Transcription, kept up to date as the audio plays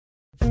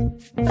The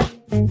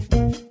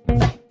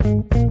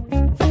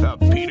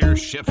Peter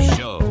Schiff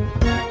Show.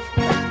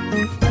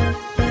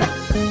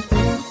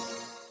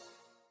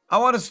 I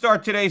want to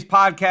start today's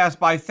podcast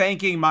by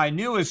thanking my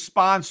newest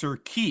sponsor,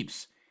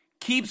 Keeps.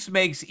 Keeps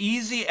makes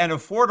easy and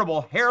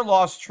affordable hair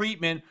loss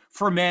treatment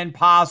for men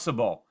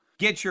possible.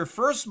 Get your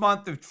first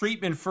month of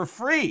treatment for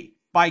free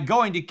by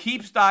going to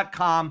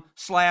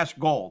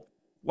keeps.com/gold.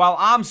 While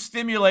I'm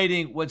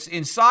stimulating what's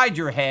inside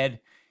your head,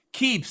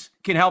 Keeps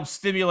can help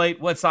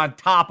stimulate what's on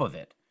top of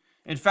it.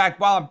 In fact,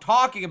 while I'm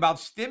talking about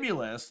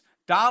stimulus,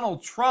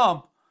 Donald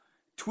Trump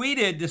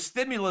tweeted the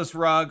stimulus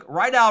rug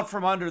right out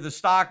from under the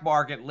stock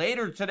market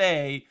later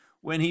today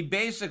when he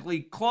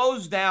basically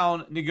closed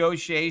down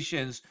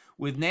negotiations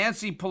with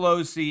Nancy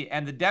Pelosi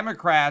and the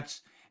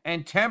Democrats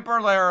and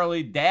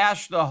temporarily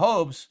dashed the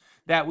hopes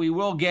that we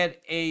will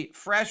get a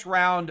fresh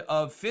round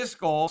of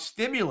fiscal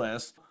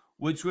stimulus,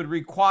 which would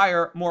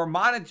require more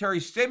monetary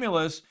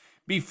stimulus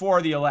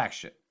before the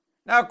election.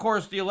 Now, of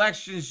course, the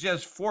election is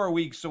just 4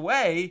 weeks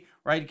away,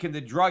 right? Can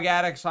the drug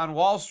addicts on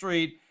Wall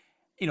Street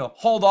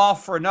hold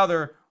off for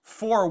another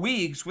 4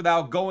 weeks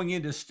without going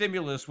into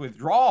stimulus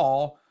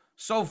withdrawal?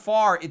 So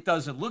far, it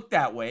doesn't look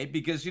that way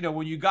because,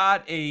 when you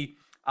got a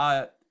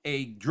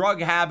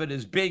drug habit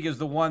as big as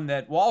the one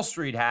that Wall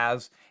Street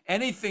has,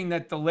 anything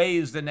that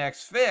delays the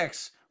next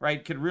fix,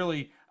 right, could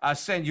really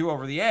send you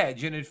over the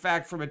edge. And in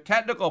fact, from a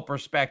technical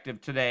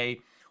perspective today,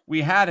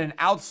 we had an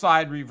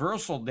outside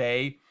reversal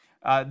day.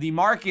 The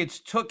markets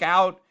took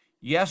out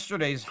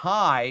yesterday's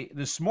high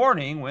this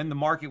morning when the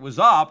market was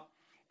up.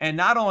 And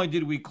not only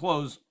did we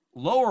close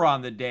lower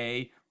on the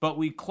day, but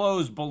we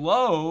closed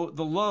below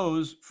the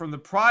lows from the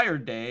prior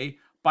day,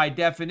 by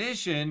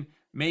definition,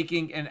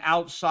 making an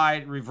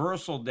outside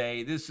reversal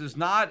day. This is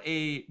not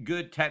a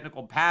good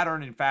technical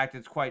pattern. In fact,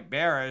 it's quite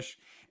bearish.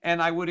 And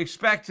I would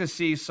expect to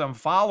see some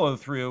follow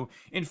through.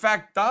 In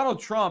fact, Donald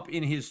Trump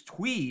in his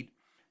tweet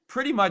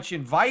pretty much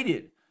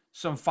invited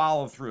some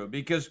follow through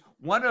because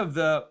one of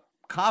the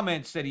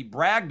comments that he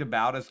bragged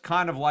about is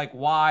kind of like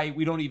why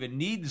we don't even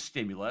need the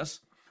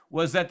stimulus,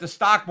 was that the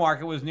stock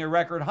market was near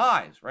record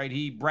highs, right?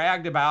 He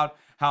bragged about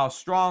how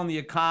strong the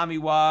economy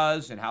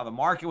was and how the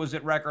market was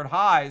at record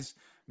highs,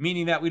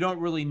 meaning that we don't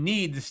really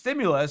need the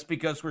stimulus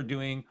because we're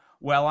doing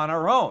well on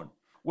our own.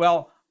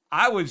 Well,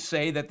 I would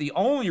say that the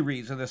only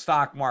reason the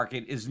stock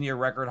market is near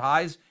record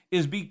highs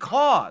is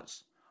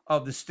because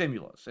of the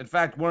stimulus. In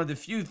fact, one of the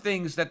few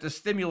things that the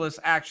stimulus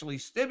actually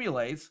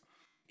stimulates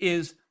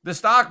is the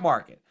stock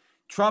market.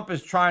 Trump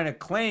is trying to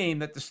claim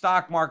that the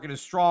stock market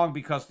is strong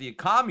because the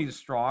economy is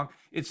strong.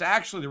 It's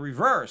actually the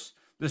reverse.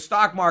 The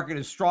stock market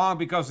is strong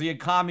because the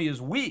economy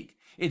is weak.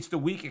 It's the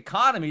weak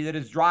economy that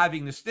is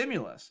driving the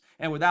stimulus.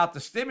 And without the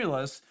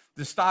stimulus,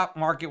 the stock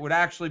market would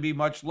actually be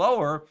much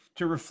lower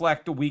to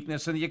reflect the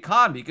weakness in the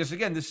economy. Because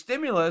again, the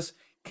stimulus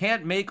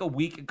can't make a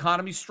weak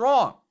economy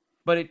strong,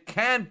 but it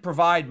can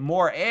provide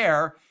more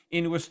air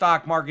into a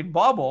stock market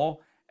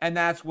bubble. And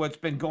that's what's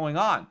been going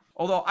on.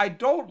 Although I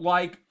don't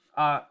like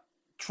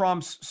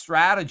Trump's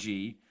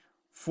strategy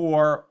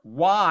for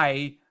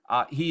why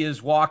he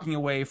is walking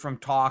away from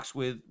talks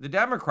with the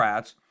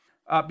Democrats,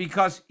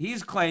 because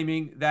he's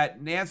claiming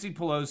that Nancy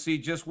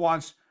Pelosi just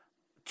wants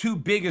too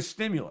big a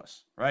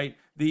stimulus, right?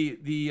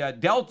 The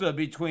delta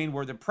between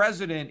where the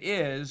president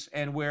is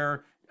and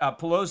where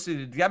Pelosi,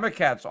 the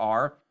Democrats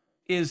are,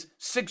 is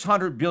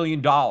 $600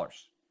 billion,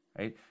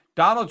 right?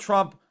 Donald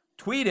Trump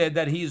tweeted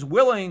that he's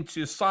willing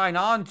to sign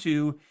on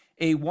to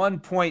a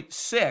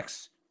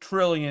 $1.6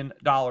 trillion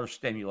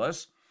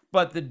stimulus,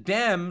 but the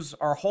Dems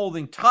are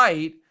holding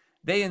tight.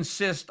 They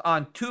insist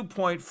on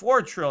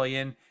 $2.4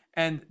 trillion,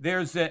 and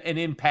there's an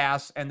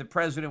impasse, and the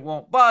president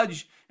won't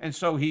budge, and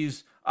so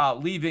he's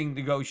leaving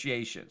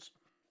negotiations.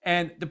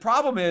 And the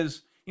problem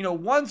is,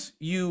 once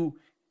you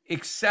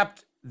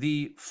accept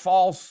the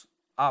false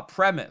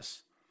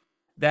premise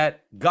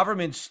that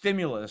government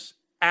stimulus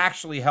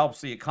actually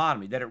helps the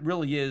economy, that it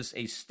really is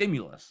a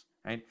stimulus,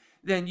 right,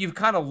 then you've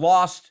kind of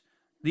lost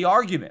the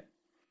argument.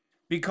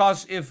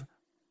 Because if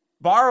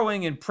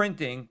borrowing and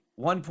printing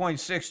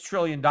 $1.6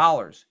 trillion,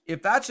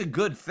 if that's a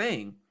good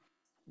thing,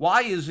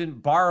 why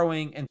isn't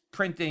borrowing and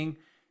printing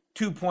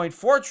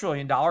 $2.4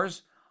 trillion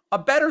a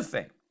better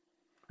thing,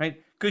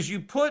 right? Because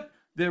you put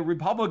the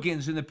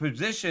Republicans in the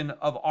position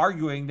of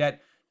arguing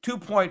that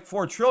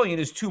 $2.4 trillion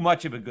is too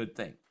much of a good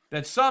thing.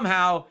 That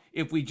somehow,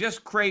 if we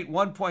just create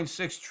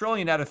 $1.6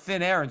 trillion out of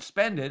thin air and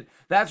spend it,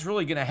 that's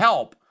really going to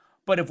help.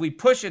 But if we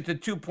push it to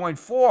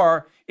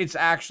 2.4, it's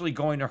actually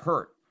going to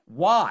hurt.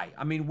 Why?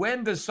 I mean,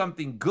 when does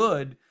something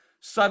good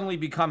suddenly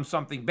become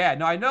something bad?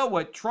 Now, I know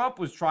what Trump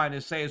was trying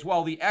to say is,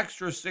 well, the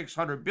extra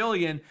 $600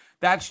 billion,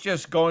 that's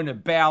just going to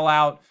bail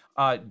out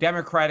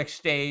Democratic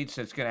states.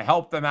 It's going to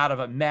help them out of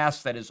a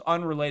mess that is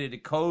unrelated to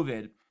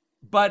COVID.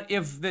 But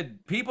if the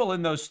people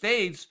in those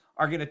states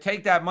are going to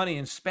take that money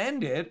and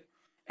spend it,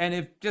 and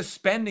if just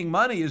spending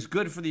money is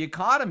good for the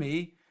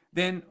economy,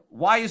 then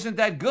why isn't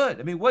that good?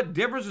 I mean, what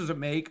difference does it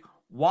make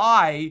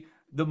why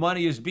the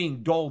money is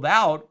being doled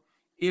out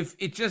if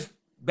it just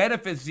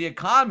benefits the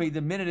economy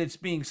the minute it's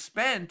being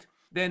spent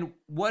then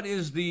what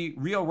is the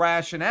real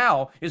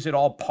rationale? Is it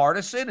all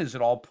partisan? Is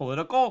it all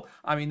political?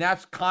 I mean,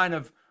 that's kind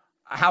of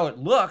how it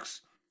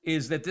looks,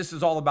 is that this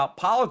is all about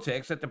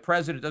politics, that the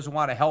president doesn't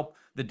want to help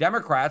the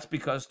Democrats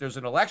because there's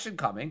an election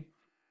coming,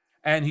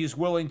 and he's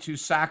willing to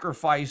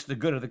sacrifice the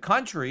good of the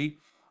country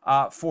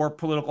for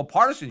political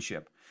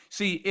partisanship.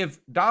 See, if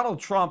Donald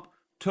Trump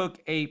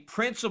took a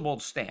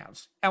principled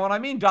stance, and when I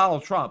mean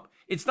Donald Trump,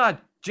 it's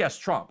not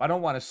just Trump. I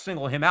don't want to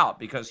single him out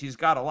because he's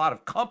got a lot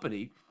of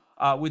company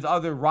with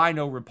other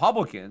rhino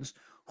Republicans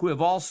who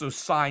have also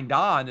signed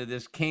on to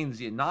this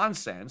Keynesian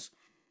nonsense.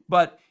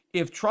 But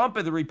if Trump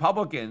and the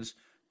Republicans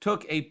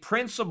took a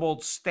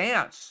principled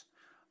stance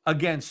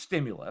against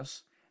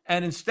stimulus,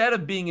 and instead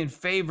of being in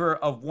favor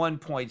of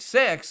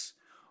 1.6,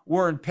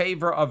 were in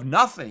favor of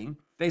nothing,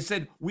 they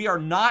said, we are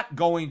not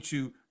going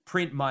to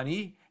print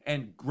money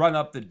and run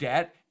up the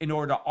debt in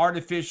order to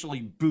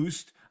artificially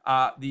boost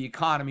the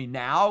economy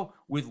now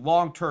with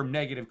long-term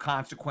negative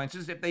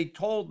consequences. If they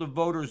told the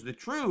voters the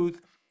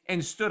truth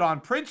and stood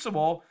on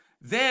principle,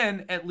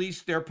 then at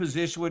least their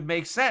position would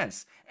make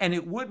sense. And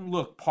it wouldn't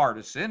look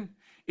partisan.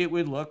 It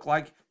would look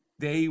like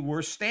they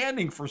were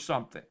standing for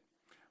something.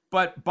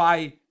 But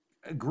by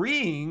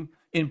agreeing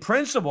in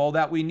principle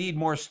that we need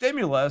more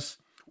stimulus,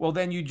 well,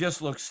 then you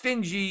just look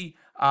stingy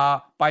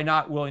by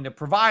not willing to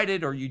provide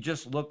it, or you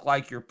just look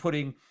like you're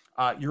putting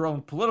your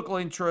own political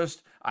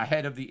interest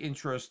ahead of the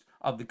interest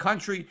of the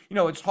country. You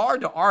know, it's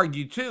hard to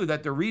argue, too,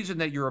 that the reason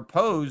that you're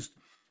opposed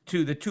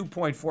to the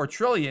 2.4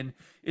 trillion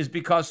is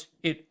because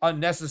it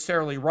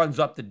unnecessarily runs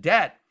up the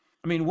debt.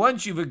 I mean,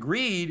 once you've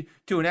agreed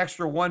to an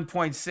extra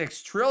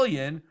 1.6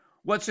 trillion,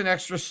 what's an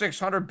extra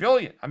 600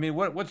 billion? I mean,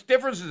 what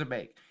difference does it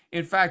make?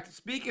 In fact,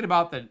 speaking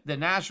about the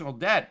national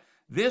debt,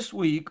 this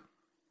week,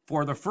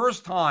 for the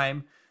first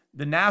time,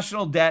 the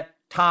national debt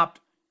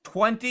topped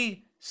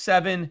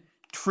 $27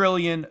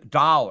 trillion.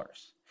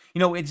 You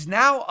know, it's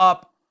now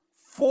up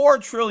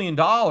 $4 trillion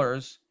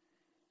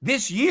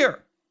this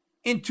year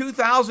in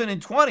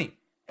 2020.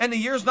 And the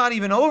year's not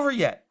even over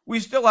yet. We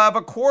still have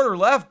a quarter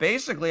left,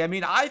 basically. I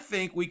mean, I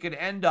think we could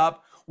end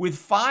up with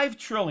 $5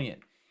 trillion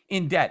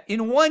in debt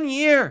in 1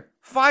 year.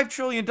 $5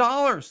 trillion.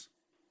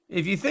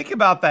 If you think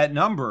about that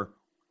number,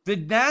 the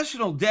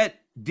national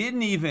debt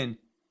didn't even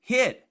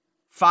hit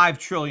 $5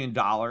 trillion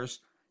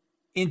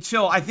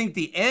until I think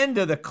the end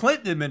of the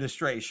Clinton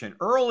administration,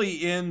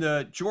 early in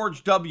the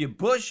George W.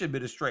 Bush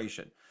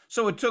administration.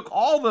 So it took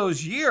all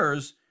those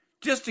years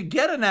just to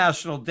get a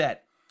national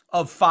debt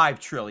of $5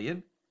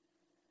 trillion.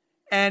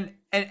 And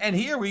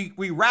here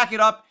we rack it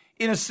up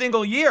in a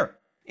single year.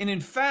 And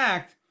in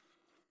fact,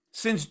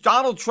 since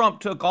Donald Trump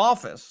took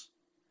office,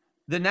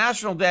 the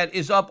national debt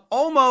is up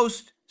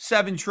almost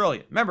 $7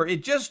 trillion. Remember,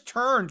 it just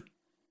turned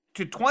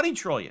to $20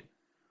 trillion,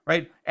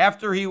 right?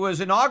 After he was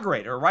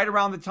inaugurated, or right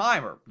around the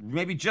time, or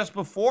maybe just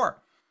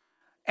before.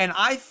 And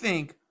I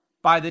think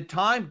by the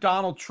time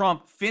Donald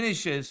Trump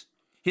finishes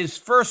his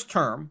first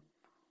term,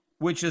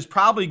 which is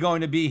probably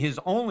going to be his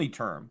only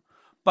term,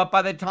 but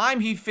by the time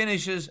he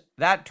finishes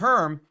that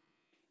term,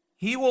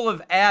 he will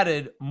have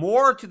added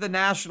more to the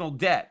national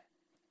debt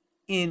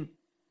in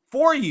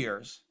 4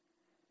 years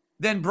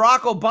than Barack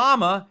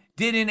Obama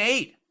did in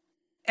 8.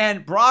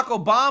 And Barack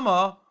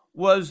Obama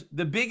was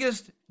the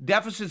biggest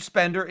deficit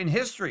spender in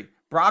history.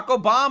 Barack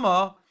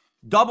Obama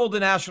doubled the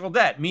national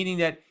debt, meaning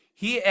that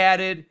he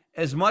added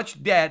as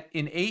much debt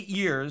in 8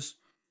 years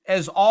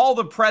as all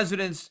the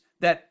presidents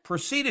that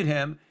preceded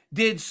him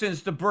did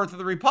since the birth of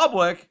the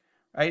Republic,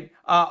 right,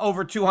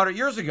 over 200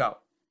 years ago.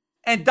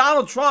 And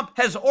Donald Trump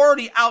has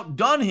already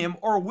outdone him,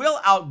 or will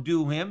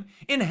outdo him,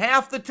 in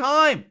half the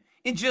time,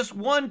 in just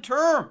one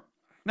term.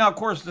 Now, of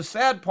course, the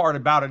sad part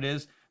about it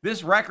is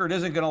this record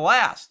isn't going to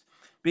last,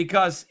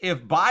 because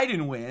if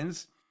Biden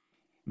wins,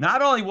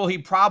 not only will he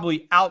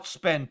probably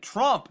outspend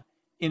Trump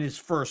in his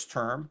first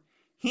term,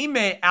 he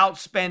may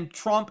outspend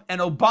Trump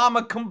and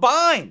Obama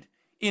combined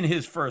in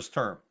his first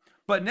term.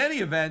 But in any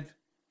event,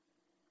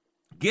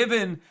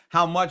 given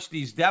how much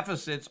these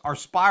deficits are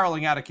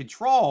spiraling out of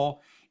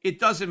control, it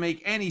doesn't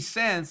make any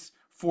sense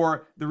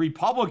for the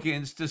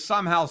Republicans to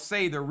somehow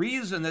say the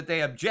reason that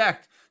they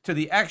object to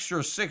the extra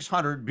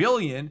 $600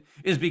 billion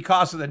is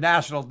because of the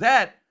national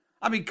debt.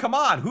 I mean, come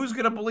on, who's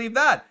going to believe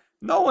that?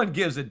 No one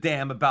gives a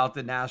damn about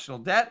the national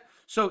debt.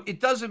 So it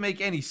doesn't make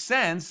any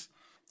sense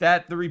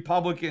that the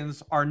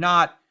Republicans are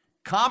not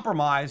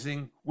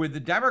compromising with the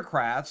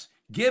Democrats,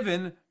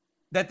 given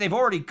that they've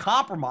already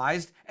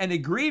compromised and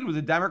agreed with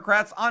the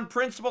Democrats on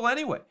principle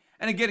anyway.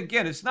 And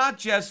again, it's not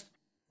just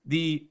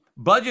the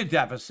budget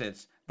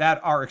deficits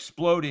that are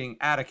exploding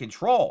out of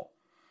control.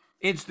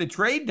 It's the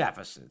trade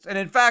deficits. And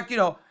in fact,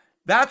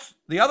 that's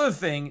the other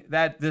thing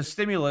that the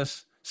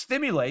stimulus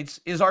stimulates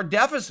is our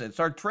deficits,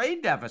 our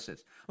trade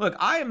deficits. Look,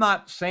 I am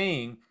not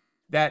saying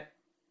that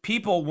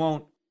people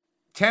won't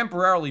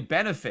temporarily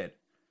benefit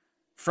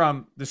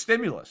from the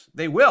stimulus.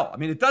 They will. I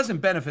mean, it doesn't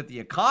benefit the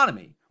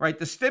economy, right?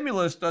 The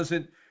stimulus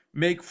doesn't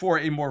make for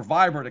a more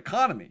vibrant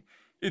economy.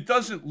 It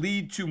doesn't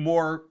lead to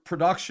more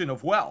production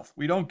of wealth.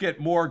 We don't get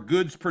more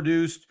goods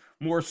produced,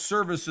 more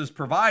services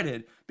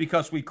provided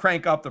because we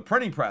crank up the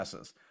printing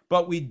presses,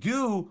 but we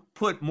do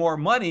put more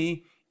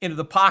money into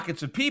the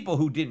pockets of people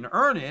who didn't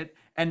earn it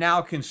and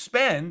now can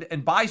spend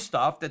and buy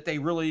stuff that they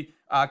really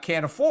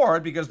can't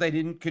afford because they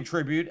didn't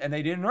contribute and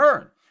they didn't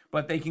earn.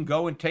 But they can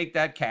go and take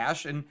that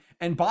cash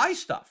and buy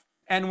stuff.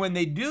 And when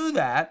they do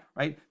that,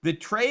 right, the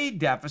trade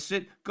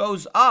deficit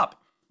goes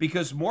up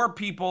because more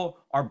people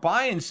are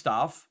buying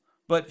stuff,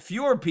 but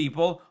fewer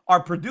people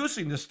are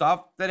producing the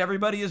stuff that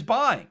everybody is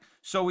buying.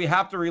 So we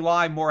have to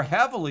rely more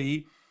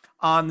heavily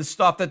on the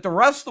stuff that the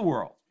rest of the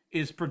world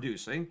is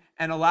producing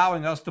and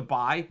allowing us to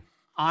buy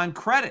on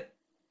credit.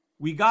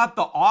 We got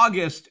the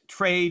August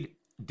trade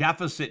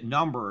deficit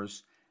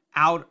numbers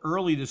out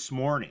early this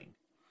morning,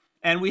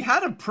 and we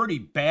had a pretty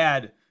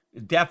bad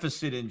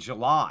deficit in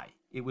July.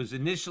 It was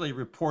initially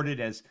reported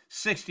as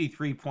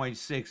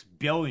 63.6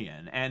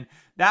 billion, and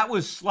that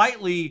was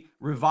slightly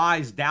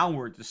revised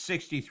downward to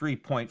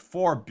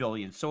 63.4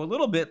 billion. So a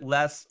little bit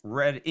less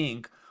red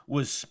ink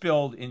was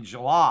spilled in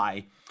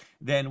July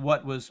than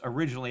what was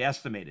originally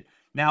estimated.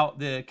 Now,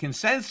 the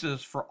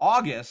consensus for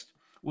August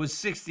was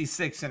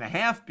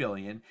 66.5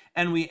 billion,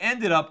 and we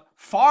ended up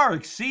far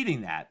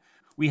exceeding that.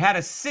 We had a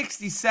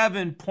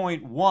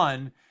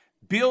 $67.1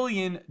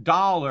 billion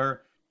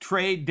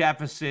trade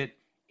deficit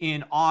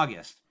in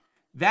August.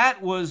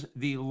 That was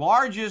the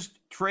largest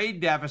trade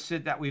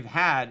deficit that we've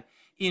had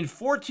in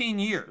 14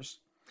 years.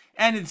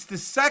 And it's the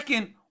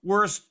second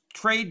worst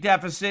trade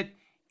deficit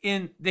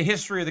in the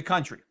history of the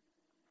country.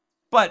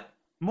 But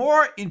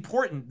more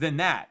important than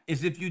that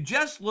is if you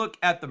just look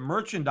at the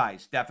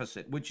merchandise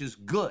deficit, which is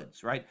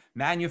goods, right?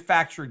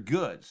 Manufactured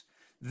goods.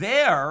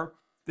 There,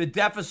 the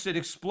deficit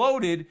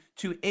exploded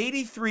to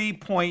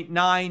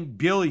 83.9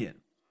 billion.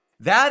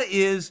 That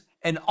is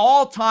an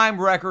all-time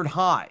record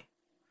high.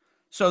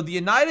 So the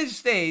United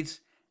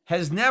States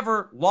has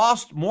never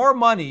lost more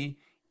money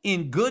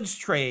in goods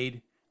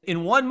trade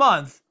in 1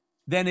 month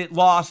than it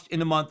lost in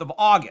the month of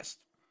August.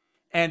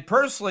 And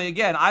personally,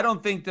 again, I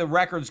don't think the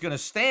record's going to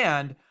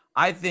stand.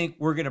 I think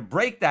we're going to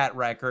break that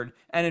record.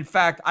 And in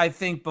fact, I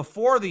think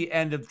before the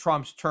end of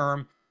Trump's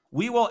term,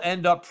 we will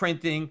end up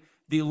printing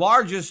the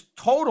largest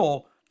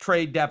total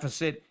trade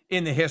deficit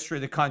in the history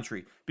of the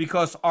country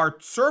because our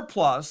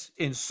surplus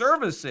in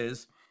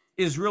services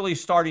is really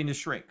starting to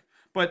shrink.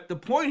 But the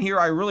point here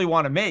I really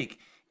want to make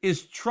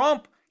is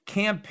Trump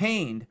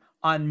campaigned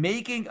on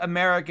making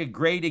America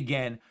great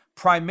again,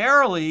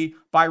 primarily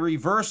by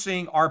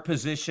reversing our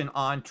position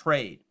on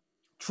trade.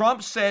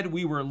 Trump said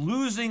we were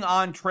losing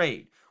on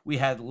trade. We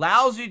had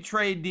lousy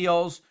trade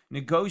deals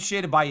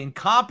negotiated by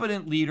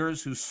incompetent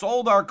leaders who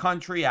sold our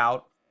country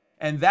out,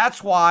 and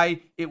that's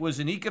why it was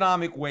an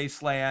economic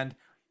wasteland.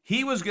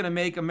 He was going to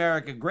make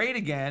America great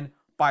again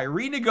by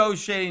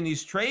renegotiating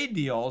these trade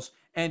deals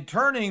and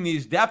turning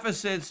these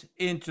deficits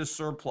into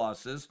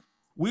surpluses.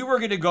 We were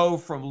going to go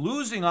from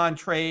losing on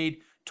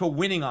trade to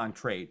winning on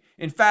trade.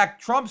 In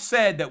fact, Trump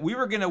said that we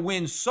were going to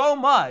win so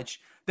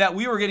much that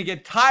we were going to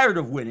get tired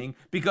of winning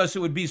because it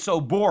would be so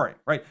boring,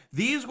 right?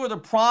 These were the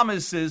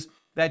promises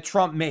that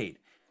Trump made.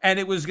 And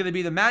it was going to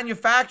be the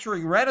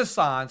manufacturing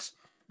renaissance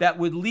that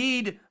would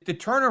lead the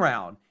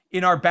turnaround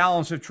in our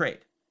balance of trade.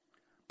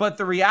 But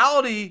the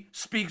reality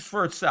speaks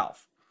for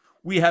itself.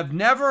 We have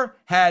never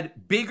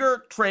had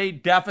bigger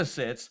trade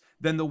deficits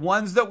than the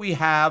ones that we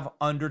have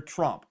under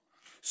Trump.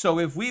 So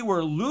if we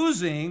were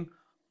losing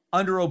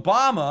under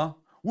Obama,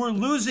 we're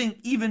losing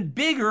even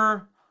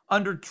bigger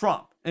under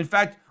Trump. In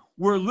fact,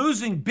 we're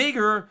losing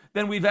bigger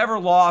than we've ever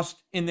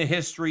lost in the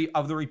history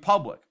of the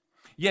Republic.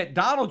 Yet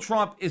Donald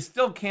Trump is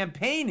still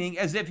campaigning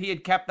as if he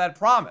had kept that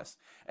promise,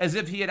 as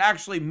if he had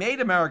actually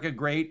made America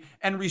great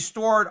and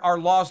restored our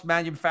lost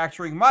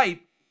manufacturing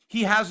might.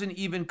 He hasn't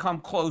even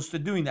come close to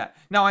doing that.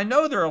 Now, I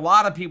know there are a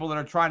lot of people that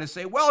are trying to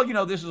say, well,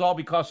 this is all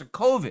because of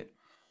COVID.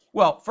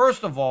 Well,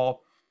 first of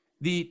all,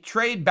 the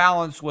trade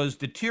balance was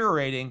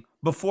deteriorating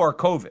before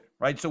COVID,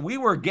 right? So we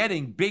were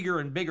getting bigger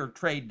and bigger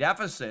trade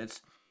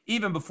deficits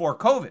even before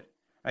COVID,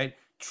 right?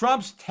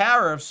 Trump's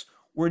tariffs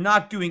were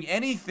not doing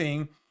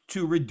anything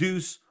to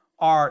reduce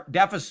our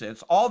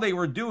deficits. All they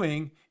were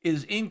doing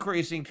is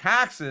increasing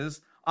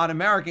taxes on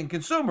American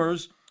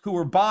consumers who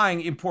were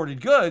buying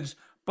imported goods.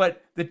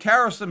 But the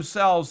tariffs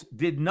themselves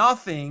did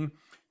nothing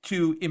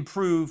to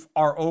improve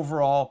our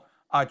overall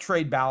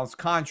trade balance,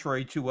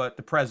 contrary to what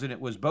the president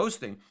was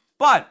boasting.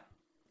 But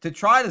to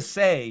try to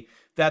say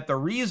that the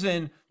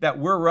reason that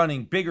we're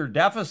running bigger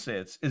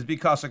deficits is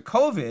because of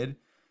COVID,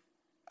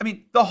 I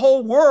mean, the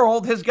whole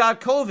world has got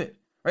COVID,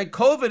 right?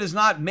 COVID is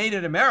not made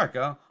in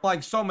America,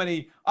 like so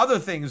many other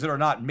things that are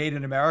not made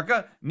in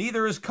America.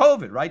 Neither is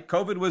COVID, right?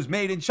 COVID was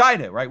made in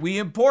China, right? We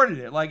imported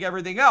it like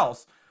everything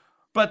else.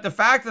 But the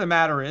fact of the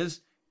matter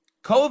is,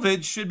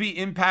 COVID should be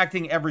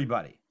impacting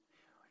everybody.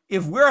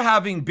 If we're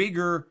having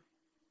bigger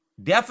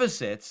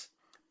deficits,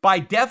 by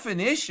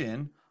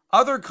definition,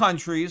 other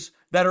countries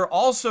that are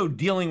also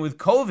dealing with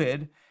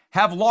COVID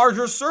have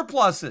larger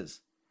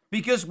surpluses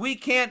because we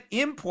can't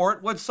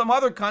import what some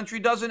other country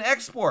doesn't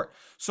export.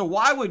 So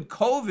why would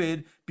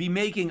COVID be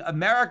making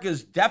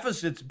America's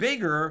deficits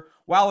bigger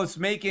while it's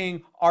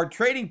making our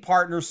trading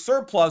partners'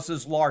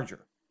 surpluses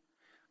larger?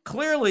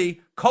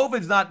 Clearly,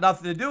 COVID's not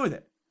nothing to do with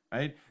it,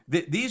 right?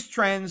 These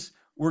trends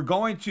were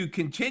going to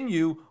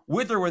continue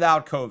with or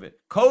without COVID.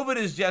 COVID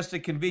is just a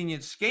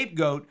convenient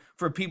scapegoat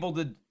for people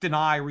to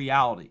deny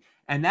reality.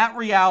 And that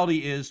reality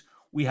is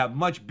we have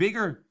much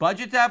bigger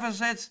budget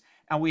deficits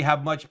and we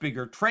have much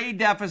bigger trade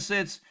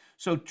deficits.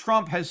 So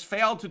Trump has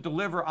failed to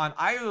deliver on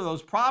either of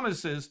those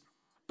promises.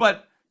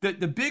 But the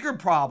bigger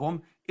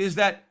problem is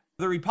that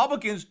the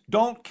Republicans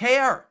don't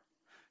care.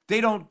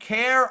 They don't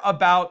care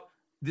about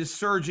the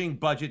surging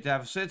budget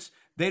deficits.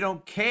 They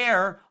don't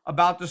care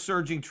about the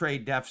surging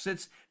trade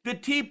deficits. The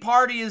Tea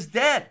Party is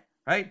dead,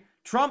 right?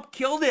 Trump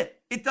killed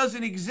it. It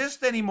doesn't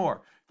exist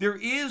anymore. There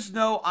is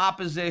no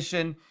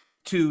opposition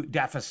to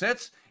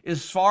deficits.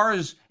 As far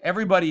as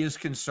everybody is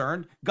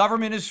concerned,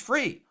 government is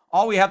free.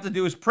 All we have to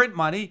do is print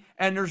money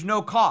and there's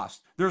no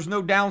cost. There's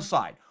no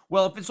downside.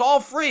 Well, if it's all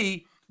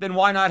free, then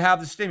why not have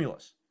the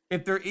stimulus?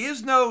 If there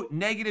is no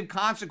negative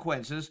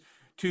consequences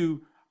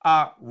to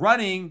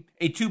running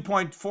a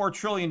 $2.4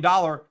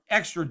 trillion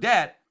extra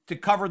debt to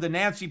cover the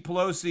Nancy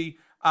Pelosi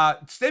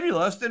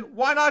stimulus, then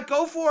why not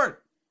go for it,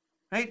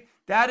 right?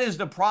 That is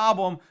the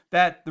problem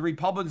that the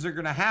Republicans are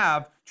going to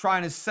have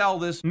trying to sell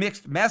this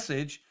mixed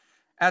message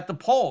at the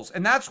polls.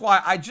 And that's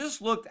why I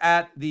just looked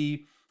at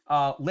the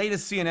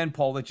latest CNN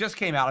poll that just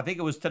came out. I think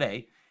it was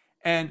today.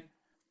 And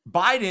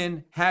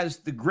Biden has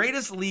the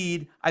greatest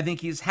lead I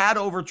think he's had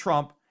over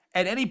Trump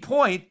at any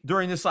point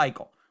during the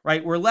cycle,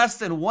 right? We're less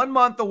than 1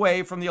 month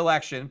away from the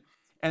election.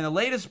 And the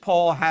latest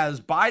poll has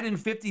Biden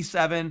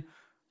 57,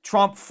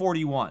 Trump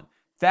 41.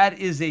 That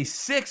is a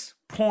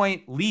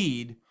 6-point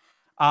lead.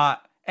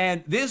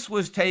 And this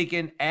was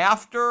taken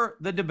after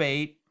the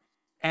debate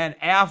and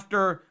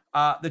after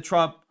the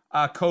Trump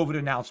COVID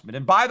announcement.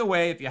 And by the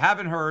way, if you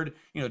haven't heard,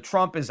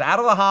 Trump is out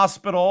of the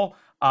hospital.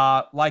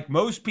 Like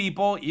most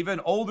people, even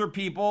older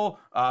people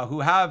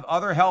who have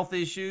other health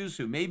issues,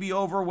 who may be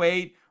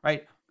overweight,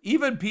 right?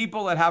 Even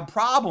people that have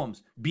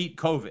problems beat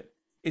COVID.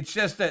 It's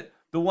just that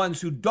the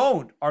ones who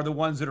don't are the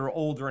ones that are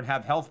older and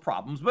have health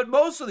problems. But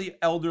most of the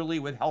elderly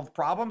with health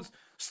problems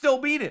still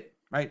beat it,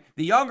 right?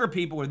 The younger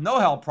people with no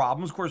health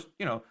problems, of course,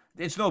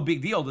 it's no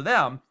big deal to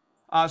them.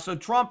 So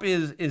Trump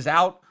is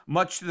out,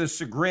 much to the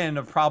chagrin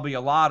of probably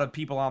a lot of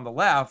people on the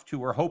left who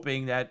were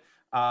hoping that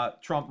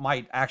Trump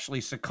might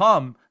actually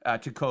succumb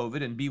to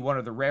COVID and be one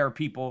of the rare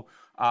people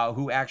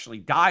who actually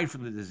died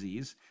from the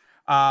disease.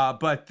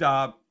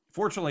 But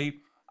fortunately,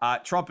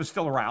 Trump is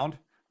still around,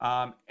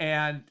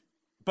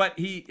 but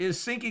he is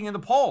sinking in the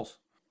polls.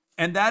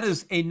 And that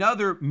is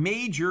another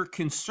major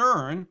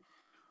concern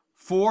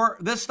for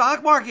the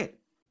stock market.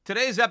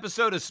 Today's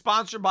episode is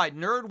sponsored by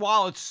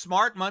NerdWallet's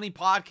Smart Money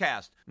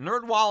Podcast.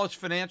 NerdWallet's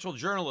financial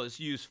journalists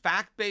use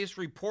fact-based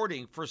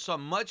reporting for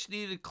some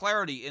much-needed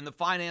clarity in the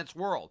finance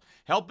world,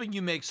 helping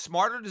you make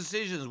smarter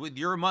decisions with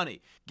your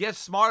money. Get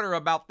smarter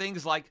about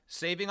things like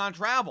saving on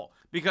travel,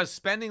 because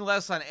spending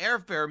less on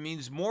airfare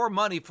means more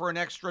money for an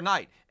extra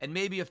night, and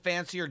maybe a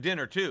fancier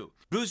dinner too.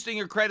 Boosting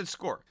your credit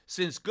score,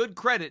 since good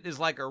credit is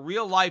like a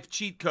real-life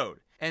cheat code.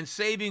 And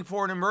saving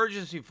for an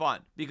emergency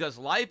fund, because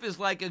life is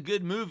like a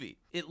good movie.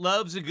 It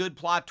loves a good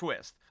plot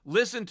twist.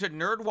 Listen to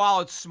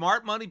NerdWallet's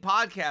Smart Money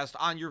Podcast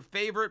on your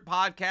favorite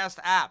podcast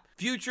app.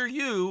 Future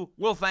you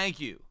will thank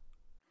you.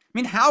 I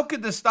mean, how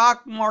could the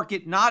stock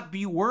market not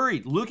be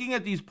worried looking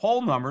at these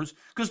poll numbers?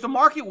 Because the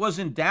market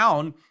wasn't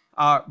down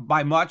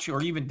by much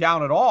or even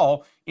down at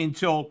all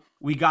until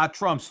we got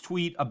Trump's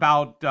tweet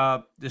about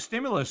the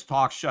stimulus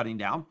talks shutting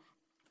down.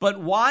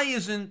 But why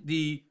isn't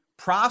the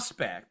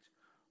prospect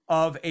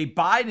of a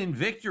Biden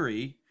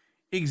victory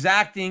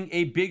exacting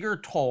a bigger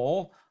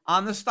toll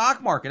on the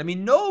stock market? I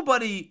mean,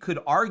 nobody could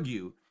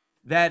argue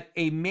that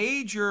a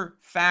major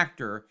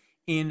factor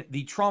in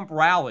the Trump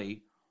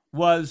rally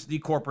was the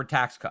corporate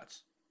tax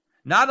cuts.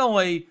 Not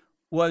only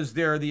was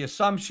there the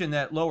assumption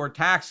that lower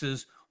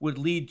taxes would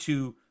lead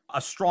to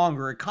a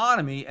stronger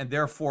economy and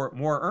therefore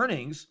more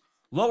earnings,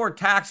 lower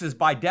taxes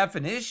by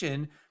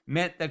definition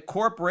meant that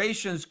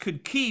corporations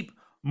could keep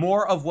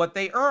more of what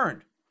they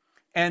earned.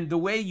 And the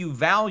way you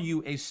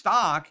value a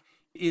stock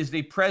is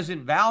the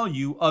present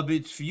value of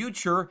its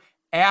future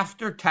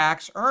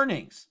after-tax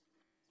earnings.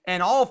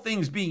 And all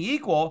things being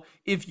equal,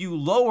 if you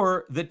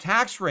lower the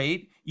tax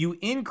rate, you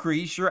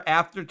increase your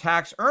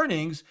after-tax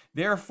earnings.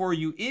 Therefore,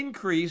 you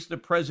increase the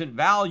present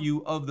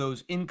value of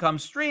those income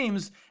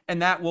streams,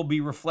 and that will be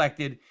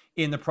reflected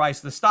in the price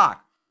of the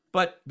stock.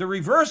 But the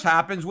reverse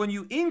happens when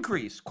you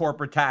increase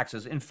corporate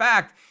taxes. In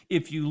fact,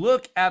 if you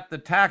look at the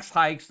tax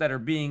hikes that are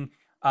being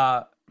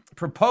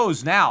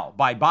proposed now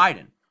by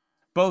Biden,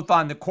 both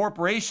on the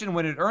corporation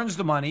when it earns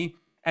the money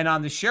and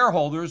on the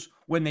shareholders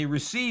when they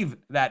receive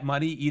that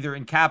money, either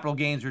in capital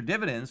gains or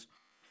dividends,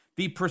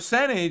 the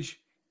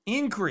percentage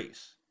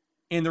increase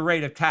in the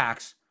rate of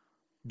tax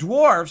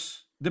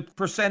dwarfs the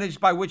percentage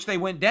by which they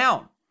went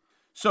down.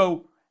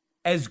 So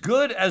as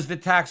good as the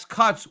tax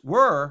cuts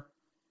were,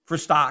 for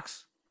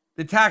stocks.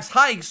 The tax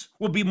hikes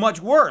will be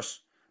much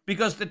worse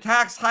because the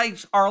tax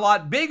hikes are a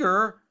lot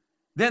bigger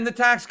than the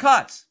tax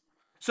cuts.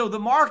 So the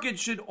market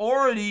should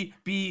already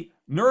be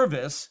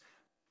nervous,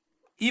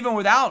 even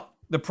without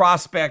the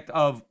prospect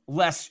of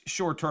less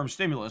short-term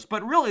stimulus.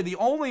 But really, the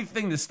only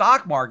thing the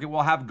stock market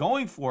will have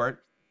going for it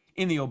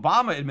in the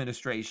Obama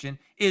administration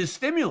is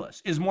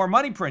stimulus, is more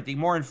money printing,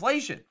 more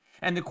inflation.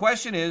 And the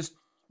question is,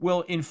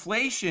 will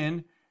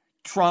inflation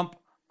trump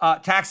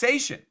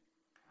taxation?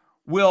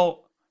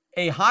 Will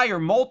a higher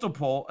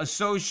multiple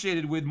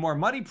associated with more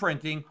money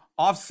printing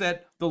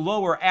offset the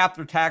lower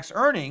after-tax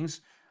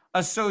earnings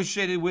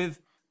associated with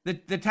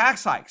the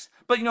tax hikes?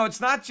 But, it's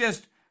not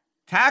just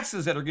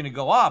taxes that are going to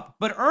go up,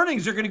 but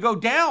earnings are going to go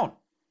down.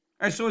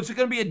 And so it's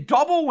going to be a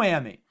double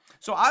whammy.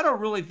 So I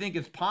don't really think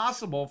it's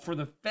possible for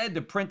the Fed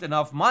to print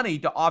enough money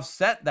to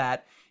offset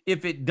that.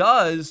 If it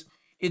does,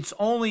 it's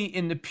only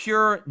in the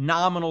pure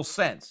nominal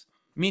sense,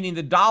 meaning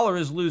the dollar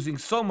is losing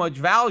so much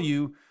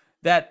value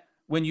that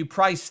when you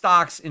price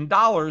stocks in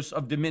dollars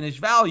of diminished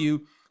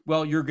value,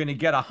 well, you're going to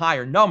get a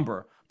higher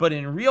number. But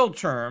in real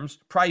terms,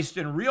 priced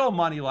in real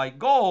money like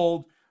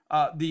gold,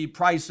 the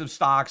price of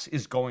stocks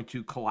is going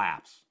to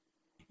collapse.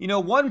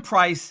 One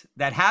price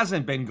that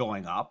hasn't been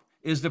going up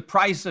is the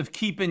price of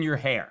keeping your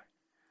hair.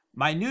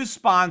 My new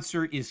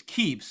sponsor is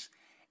Keeps,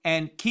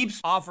 and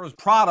Keeps offers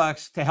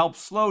products to help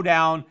slow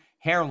down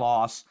hair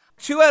loss.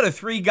 2 out of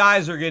 3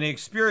 guys are going to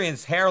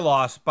experience hair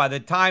loss by the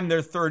time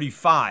they're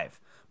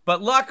 35.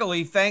 But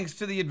luckily, thanks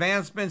to the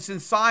advancements in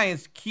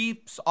science,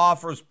 Keeps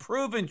offers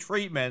proven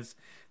treatments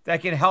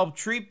that can help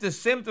treat the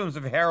symptoms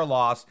of hair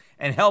loss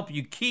and help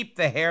you keep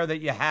the hair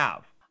that you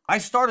have. I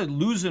started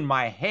losing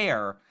my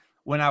hair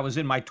when I was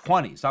in my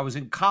 20s. I was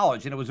in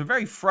college, and it was a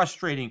very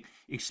frustrating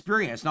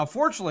experience. Now,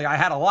 fortunately, I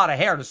had a lot of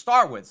hair to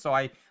start with, so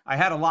I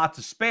had a lot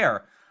to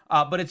spare.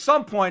 But at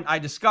some point, I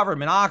discovered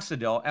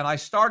minoxidil, and I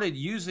started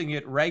using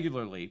it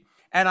regularly.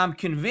 And I'm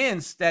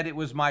convinced that it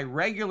was my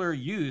regular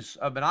use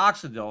of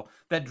minoxidil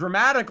that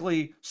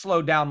dramatically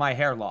slowed down my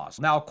hair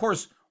loss. Now, of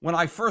course, when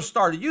I first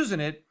started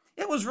using it,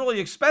 it was really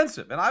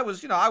expensive. And I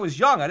was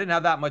young. I didn't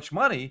have that much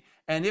money,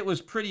 and it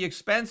was pretty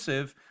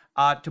expensive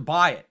to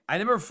buy it. I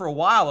remember for a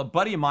while, a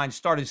buddy of mine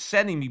started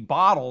sending me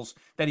bottles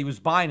that he was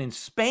buying in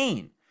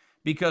Spain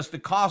because the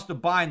cost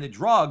of buying the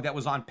drug that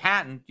was on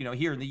patent,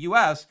 here in the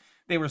U.S.,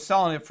 they were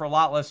selling it for a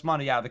lot less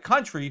money out of the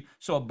country.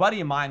 So a buddy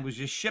of mine was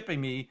just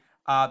shipping me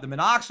the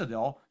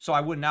minoxidil so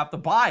I wouldn't have to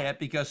buy it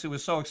because it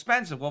was so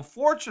expensive. Well,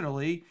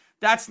 fortunately,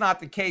 that's not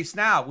the case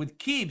now with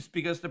Keeps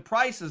because the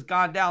price has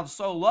gone down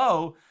so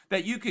low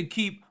that you could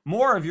keep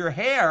more of your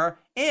hair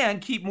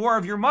and keep more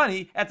of your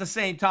money at the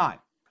same time.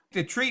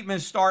 The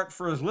treatments start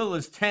for as little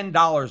as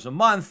 $10 a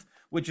month,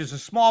 which is a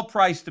small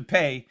price to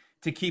pay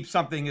to keep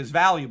something as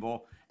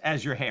valuable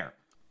as your hair.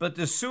 But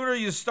the sooner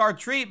you start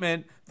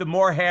treatment, the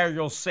more hair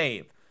you'll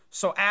save.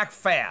 So act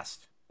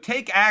fast.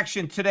 Take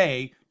action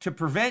today to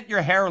prevent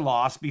your hair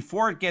loss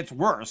before it gets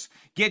worse.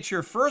 Get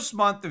your first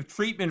month of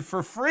treatment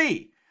for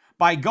free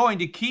by going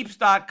to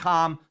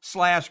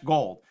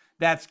keeps.com/gold.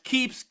 That's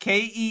Keeps,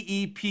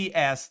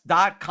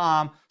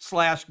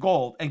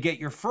 KEEPS.com/gold, and get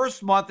your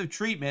first month of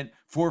treatment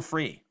for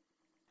free.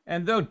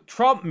 And though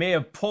Trump may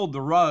have pulled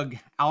the rug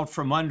out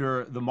from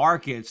under the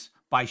markets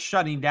by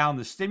shutting down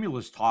the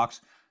stimulus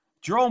talks,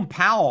 Jerome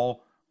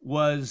Powell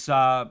was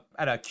at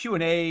a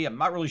Q&A. I'm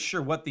not really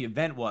sure what the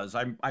event was.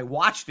 I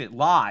watched it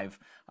live,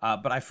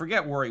 but I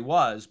forget where he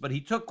was. But he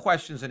took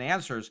questions and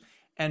answers,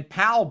 and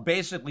Powell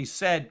basically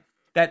said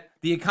that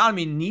the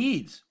economy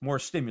needs more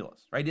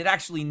stimulus, right? It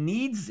actually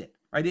needs it,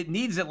 right? It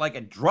needs it like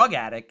a drug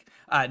addict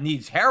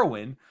needs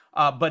heroin.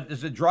 But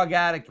does a drug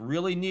addict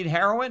really need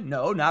heroin?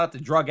 No, not if the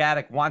drug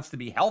addict wants to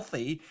be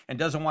healthy and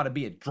doesn't want to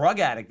be a drug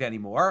addict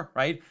anymore,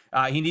 right?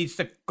 He needs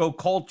to go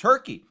cold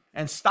turkey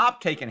and stop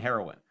taking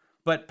heroin.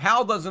 But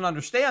Powell doesn't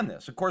understand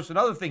this. Of course,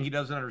 another thing he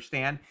doesn't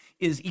understand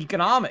is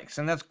economics,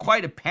 and that's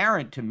quite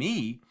apparent to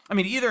me. I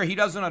mean, either he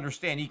doesn't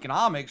understand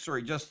economics or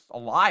he's just a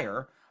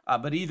liar.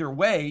 But either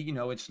way,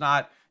 it's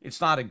not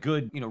a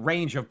good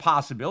range of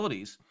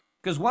possibilities.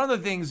 Because one of the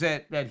things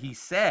that he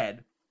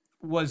said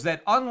was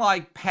that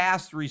unlike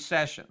past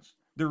recessions,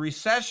 the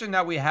recession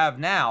that we have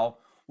now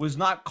was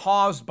not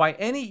caused by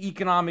any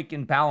economic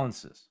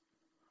imbalances.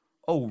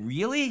 Oh,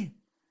 really?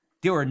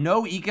 There are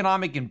no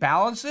economic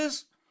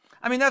imbalances?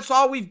 I mean, that's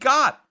all we've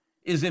got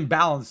is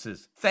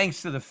imbalances,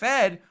 thanks to the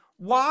Fed.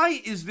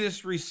 Why is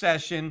this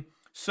recession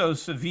so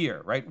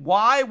severe, right?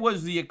 Why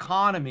was the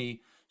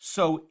economy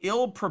so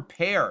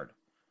ill-prepared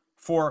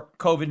for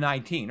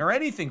COVID-19 or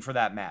anything for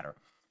that matter?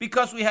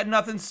 Because we had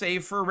nothing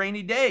saved for a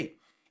rainy day.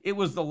 It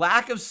was the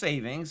lack of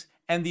savings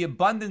and the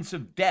abundance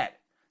of debt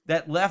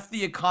that left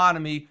the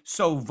economy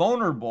so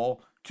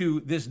vulnerable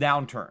to this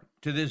downturn,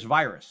 to this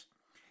virus.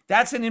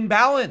 That's an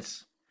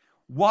imbalance.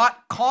 What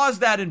caused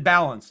that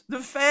imbalance? The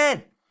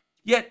Fed.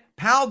 Yet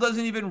Powell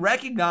doesn't even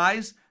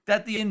recognize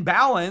that the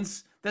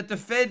imbalance that the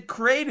Fed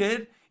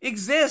created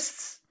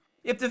exists.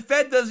 If the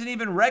Fed doesn't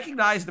even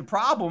recognize the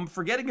problem,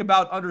 forgetting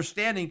about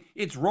understanding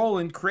its role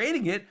in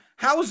creating it,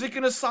 How is it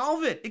going to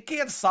solve it? It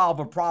can't solve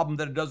a problem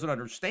that it doesn't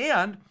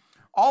understand.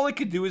 All it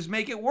could do is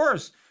make it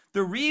worse.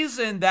 The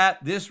reason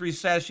that this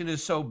recession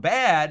is so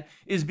bad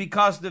is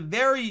because the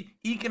very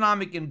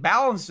economic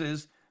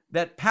imbalances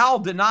that Powell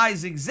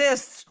denies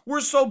exists were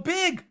so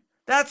big.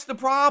 That's the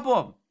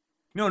problem.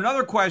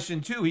 Another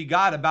question too he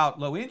got about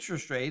low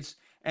interest rates,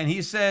 and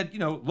he said,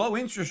 low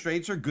interest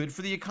rates are good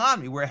for the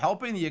economy. We're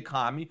helping the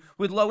economy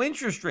with low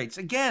interest rates.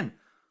 Again,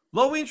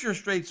 low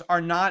interest rates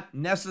are not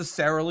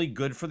necessarily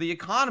good for the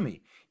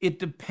economy. It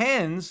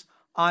depends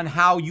on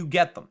how you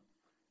get them.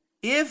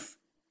 If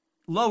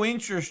low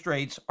interest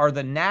rates are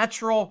the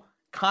natural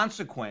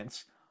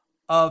consequence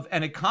of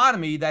an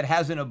economy that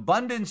has an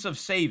abundance of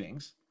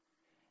savings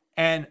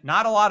and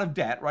not a lot of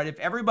debt, right? If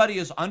everybody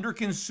is under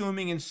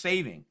consuming and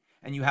saving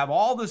and you have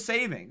all the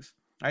savings,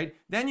 right,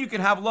 then you can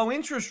have low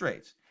interest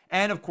rates.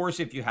 And of course,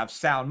 if you have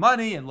sound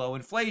money and low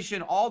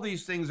inflation, all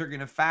these things are going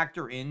to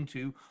factor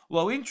into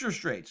low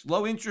interest rates.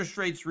 Low interest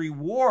rates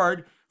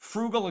reward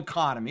frugal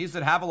economies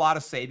that have a lot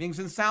of savings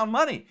and sound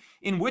money,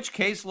 in which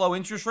case low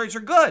interest rates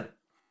are good.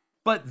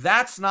 But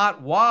that's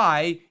not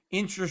why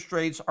interest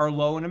rates are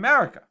low in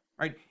America,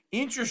 right?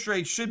 Interest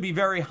rates should be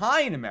very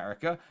high in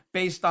America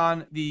based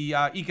on the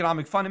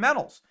economic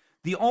fundamentals.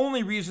 The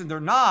only reason they're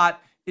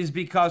not is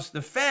because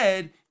the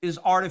Fed is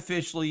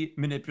artificially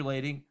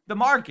manipulating the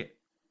market,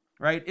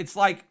 right? It's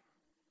like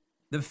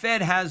the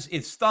Fed has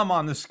its thumb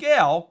on the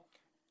scale,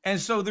 and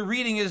so the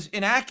reading is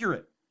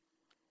inaccurate.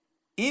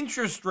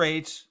 Interest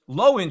rates,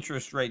 low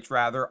interest rates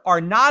rather,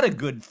 are not a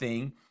good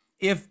thing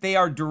if they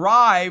are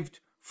derived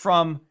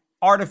from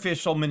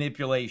artificial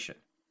manipulation,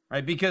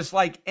 right? Because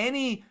like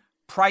any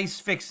price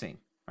fixing,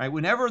 right?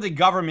 Whenever the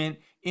government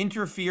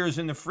interferes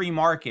in the free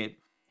market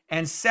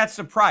and sets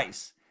a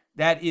price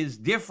that is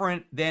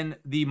different than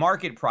the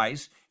market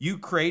price, you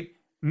create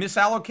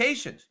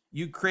misallocations,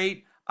 you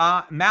create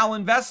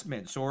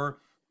malinvestments or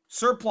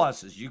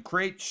surpluses, you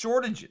create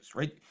shortages,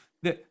 right?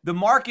 The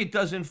market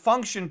doesn't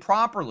function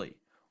properly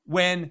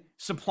when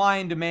supply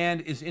and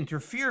demand is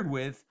interfered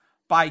with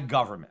by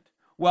government.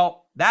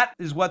 Well, that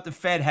is what the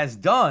Fed has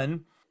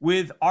done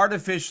with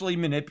artificially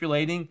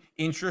manipulating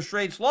interest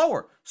rates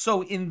lower.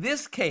 So in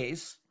this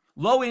case,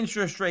 low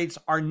interest rates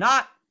are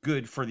not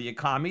good for the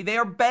economy. They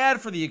are bad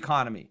for the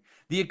economy.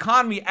 The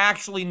economy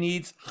actually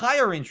needs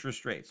higher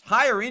interest rates.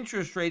 Higher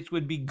interest rates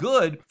would be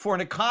good for an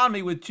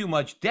economy with too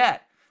much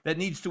debt that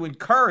needs to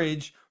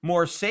encourage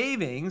more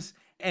savings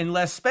and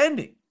less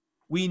spending.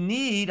 We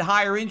need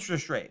higher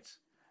interest rates.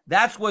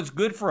 That's what's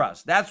good for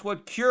us. That's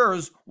what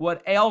cures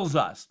what ails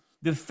us.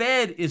 The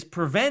Fed is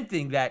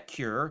preventing that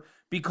cure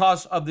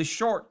because of the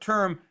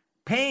short-term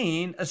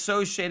pain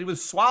associated with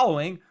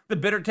swallowing the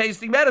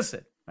bitter-tasting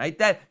medicine, right?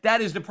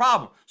 That is the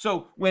problem.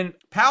 So when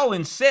Powell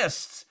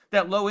insists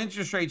that low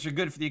interest rates are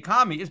good for the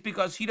economy, it's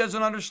because he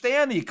doesn't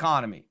understand the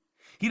economy.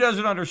 He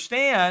doesn't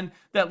understand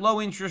that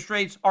low interest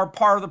rates are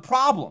part of the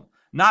problem,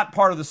 not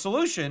part of the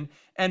solution.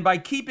 And by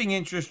keeping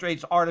interest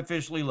rates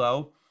artificially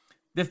low,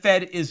 the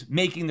Fed is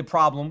making the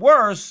problem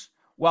worse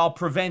while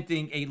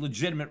preventing a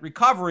legitimate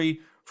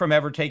recovery from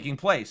ever taking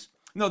place.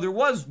 No, there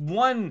was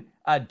one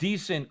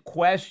decent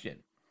question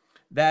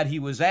that he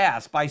was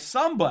asked by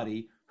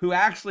somebody who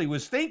actually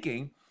was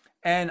thinking,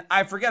 and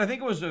I forget, I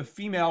think it was a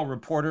female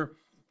reporter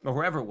or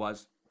whoever it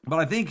was, but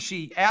I think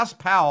she asked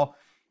Powell,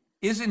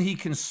 isn't he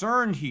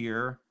concerned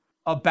here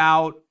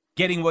about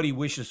getting what he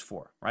wishes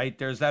for, right?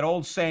 There's that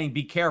old saying,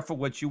 be careful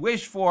what you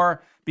wish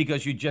for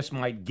because you just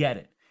might get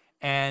it.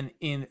 And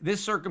in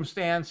this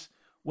circumstance,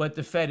 what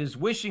the Fed is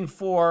wishing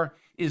for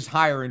is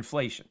higher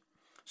inflation.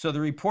 So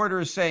the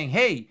reporter is saying,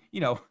 hey,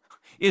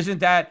 isn't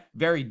that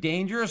very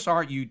dangerous?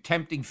 Aren't you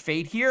tempting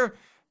fate here?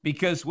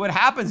 Because what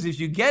happens is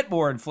you get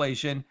more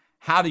inflation.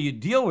 How do you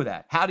deal with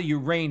that? How do you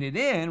rein it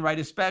in, right?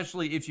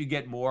 Especially if you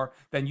get more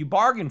than you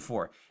bargained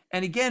for.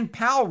 And again,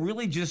 Powell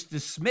really just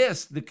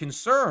dismissed the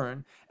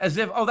concern as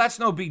if, oh, that's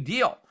no big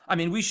deal. I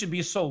mean, we should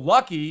be so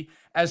lucky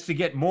as to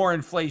get more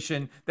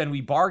inflation than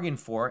we bargained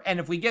for. And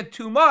if we get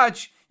too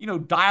much,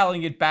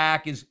 dialing it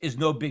back is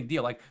no big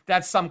deal. Like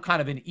that's some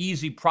kind of an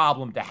easy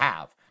problem to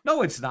have.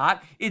 No, it's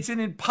not. It's an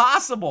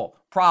impossible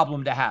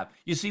problem to have.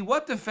 You see,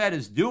 what the Fed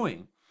is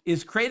doing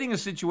is creating a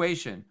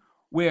situation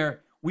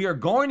where we are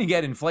going to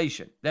get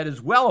inflation that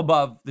is well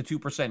above the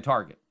 2%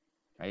 target,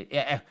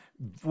 right?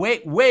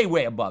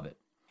 Way above it.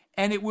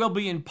 And it will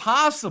be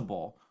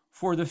impossible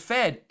for the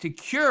Fed to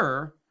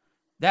cure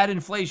that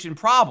inflation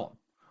problem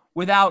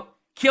without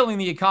killing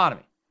the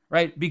economy,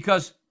 right?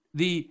 Because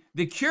the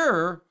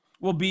cure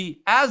will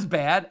be as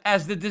bad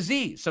as the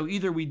disease. So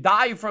either we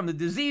die from the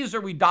disease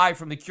or we die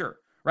from the cure,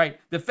 right?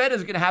 The Fed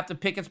is going to have to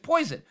pick its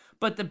poison.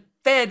 But the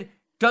Fed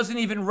doesn't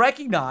even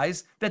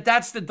recognize that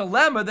that's the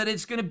dilemma that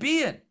it's going to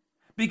be in.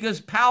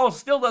 Because Powell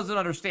still doesn't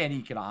understand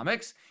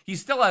economics. He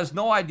still has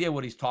no idea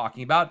what he's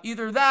talking about.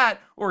 Either that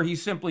or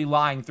he's simply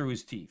lying through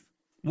his teeth.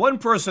 One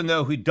person,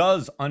 though, who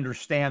does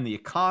understand the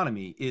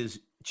economy is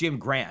Jim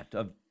Grant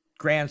of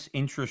Grant's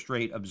Interest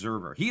Rate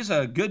Observer. He's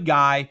a good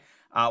guy,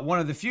 one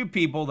of the few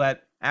people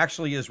that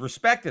actually is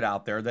respected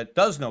out there that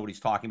does know what he's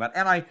talking about.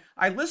 And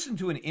I listened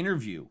to an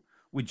interview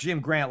with Jim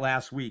Grant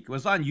last week. It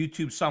was on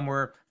YouTube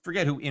somewhere.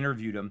 Forget who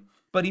interviewed him.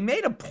 But he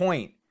made a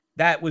point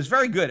that was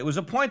very good. It was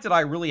a point that I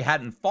really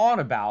hadn't thought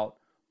about,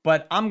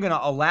 but I'm going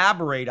to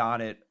elaborate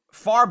on it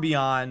far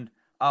beyond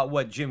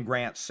what Jim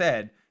Grant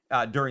said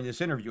during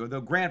this interview.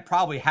 Although Grant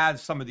probably had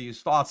some of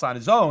these thoughts on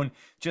his own,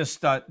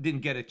 just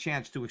didn't get a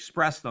chance to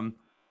express them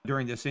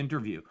during this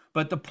interview.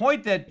 But the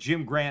point that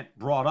Jim Grant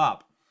brought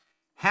up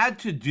had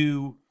to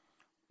do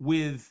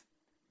with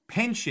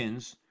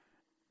pensions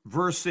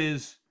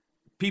versus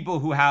people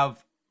who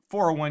have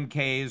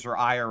 401ks or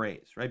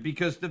IRAs, right?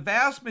 Because the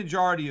vast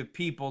majority of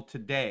people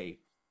today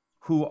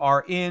who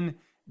are in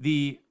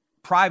the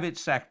private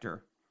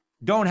sector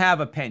don't have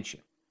a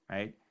pension,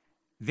 right?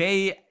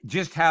 They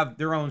just have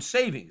their own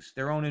savings,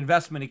 their own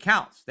investment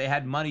accounts. They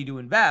had money to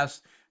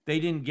invest. They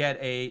didn't get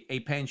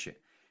a pension.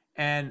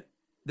 And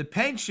the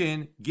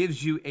pension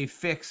gives you a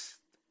fixed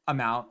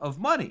amount of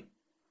money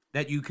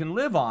that you can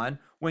live on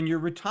when you're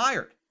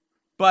retired.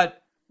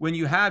 But when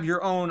you have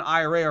your own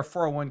IRA or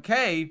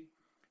 401k,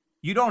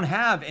 you don't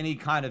have any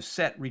kind of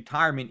set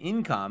retirement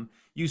income.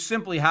 You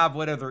simply have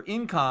whatever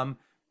income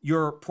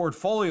your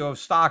portfolio of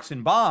stocks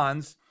and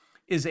bonds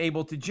is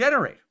able to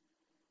generate.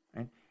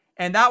 Right?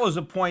 And that was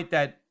a point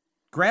that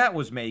Grant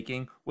was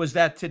making, was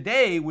that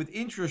today with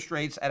interest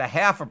rates at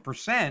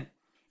 0.5%,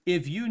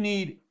 if you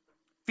need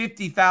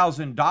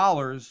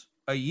 $50,000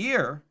 a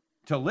year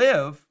to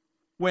live,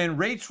 when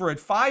rates were at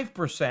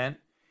 5%,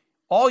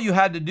 all you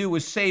had to do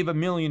was save $1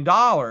 million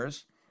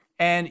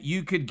and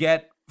you could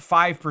get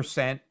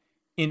 5%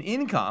 in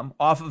income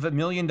off of $1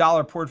 million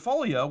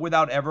portfolio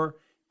without ever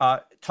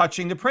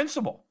touching the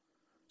principal.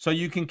 So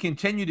you can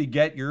continue to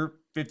get your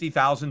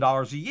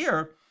 $50,000 a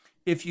year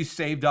if you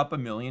saved up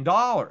 $1 million.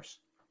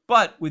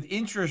 But with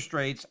interest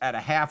rates at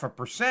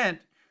 0.5%,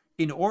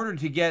 in order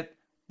to get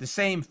the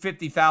same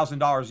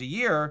 $50,000 a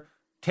year,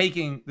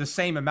 taking the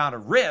same amount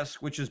of risk,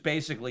 which is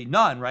basically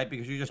none, right?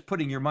 Because you're just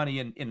putting your money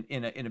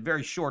in a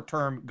very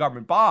short-term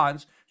government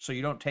bonds, so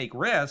you don't take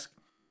risk.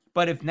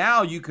 But if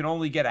now you can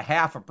only get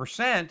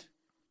 0.5%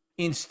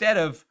 instead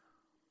of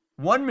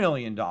 $1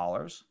 million,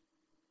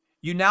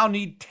 you now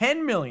need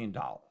 $10 million.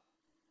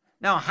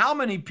 Now, how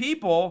many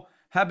people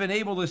have been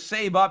able to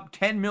save up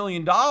 $10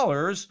 million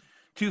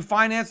to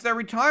finance their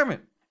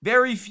retirement?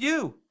 Very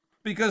few,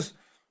 because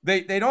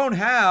they don't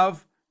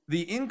have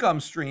the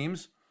income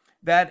streams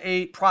that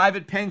a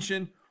private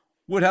pension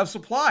would have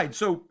supplied.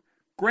 So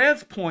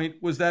Grant's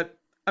point was that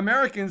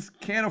Americans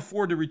can't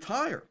afford to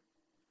retire,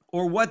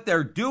 or what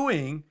they're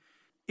doing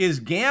is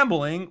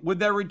gambling with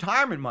their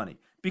retirement money,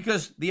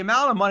 because the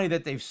amount of money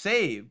that they've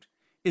saved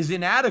is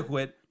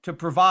inadequate to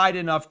provide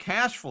enough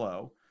cash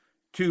flow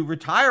to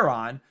retire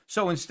on.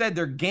 So instead,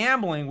 they're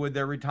gambling with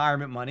their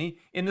retirement money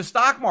in the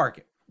stock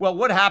market. Well,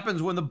 what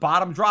happens when the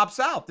bottom drops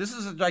out? This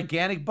is a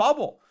gigantic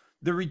bubble.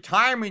 The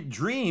retirement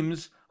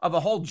dreams of a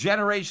whole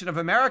generation of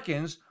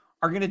Americans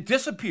are going to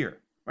disappear,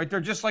 right? They're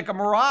just like a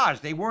mirage.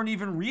 They weren't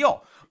even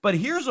real. But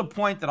here's a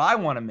point that I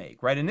want to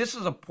make, right? And this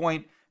is a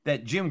point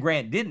that Jim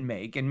Grant didn't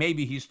make, and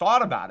maybe he's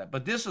thought about it.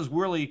 But this is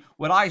really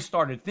what I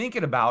started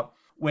thinking about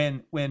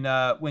when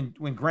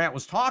Grant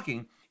was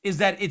talking, is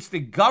that it's the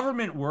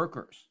government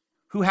workers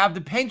who have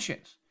the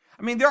pensions.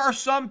 I mean, there are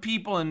some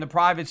people in the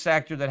private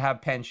sector that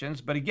have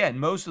pensions, but again,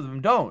 most of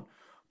them don't.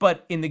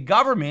 But in the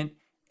government,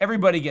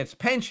 everybody gets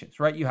pensions,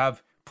 right? You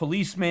have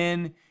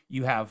policemen,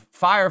 you have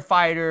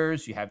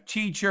firefighters, you have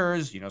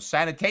teachers,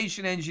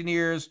 sanitation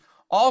engineers,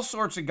 all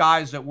sorts of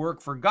guys that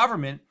work for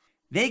government.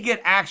 They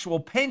get actual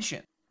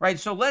pension, right?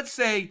 So let's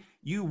say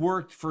you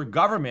worked for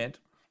government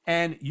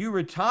and you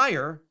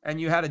retire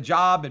and you had a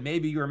job and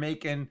maybe you were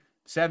making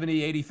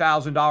 $70,000,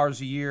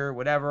 $80,000 a year,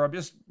 whatever. I'm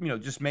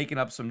just making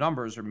up some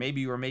numbers, or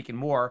maybe you were making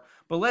more.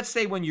 But let's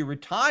say when you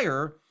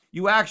retire,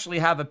 you actually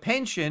have a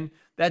pension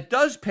that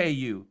does pay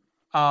you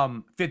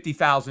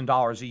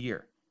 $50,000 a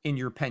year in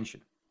your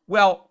pension.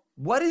 Well,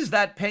 what is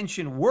that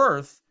pension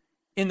worth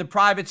in the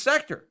private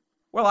sector?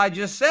 Well, I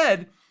just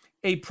said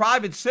a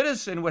private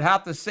citizen would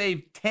have to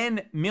save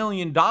 $10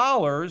 million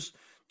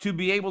to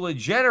be able to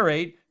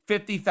generate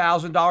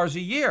 $50,000 a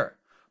year.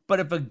 But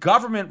if a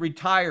government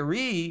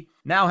retiree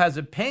now has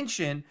a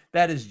pension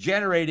that is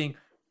generating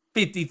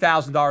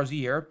 $50,000 a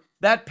year,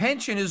 that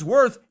pension is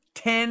worth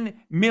 $10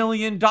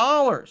 million.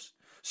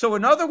 So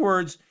in other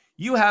words,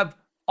 you have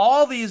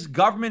all these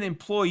government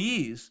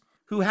employees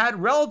who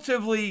had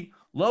relatively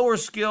lower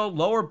skilled,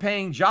 lower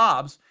paying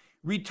jobs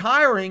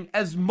retiring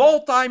as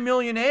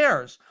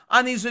multimillionaires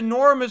on these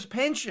enormous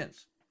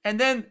pensions. And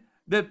then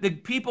the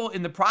people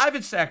in the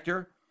private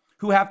sector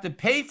who have to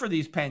pay for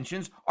these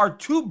pensions are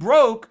too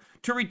broke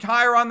to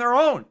retire on their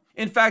own.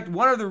 In fact,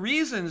 one of the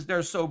reasons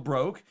they're so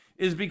broke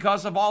is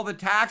because of all the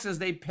taxes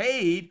they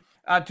paid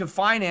to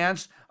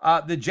finance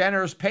the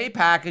generous pay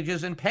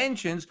packages and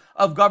pensions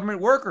of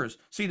government workers.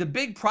 See, the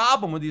big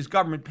problem with these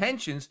government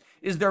pensions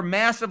is they're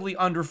massively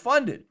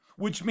underfunded,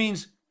 which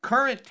means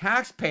current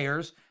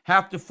taxpayers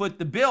have to foot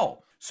the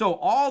bill. So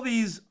all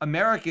these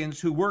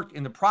Americans who worked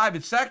in the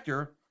private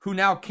sector who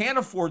now can't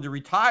afford to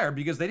retire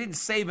because they didn't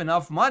save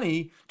enough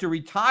money to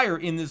retire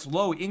in this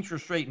low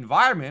interest rate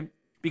environment,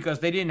 because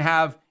they didn't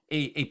have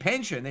a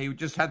pension. They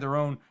just had their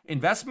own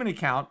investment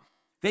account.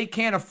 They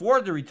can't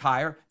afford to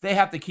retire. They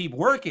have to keep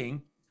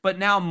working. But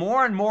now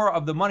more and more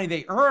of the money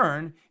they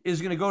earn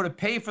is going to go to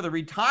pay for the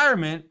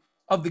retirement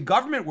of the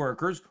government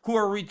workers who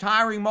are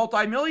retiring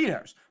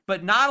multimillionaires.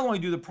 But not only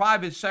do the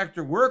private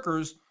sector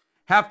workers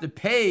have to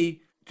pay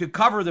to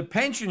cover the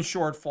pension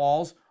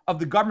shortfalls of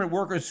the government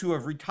workers who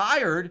have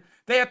retired,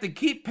 they have to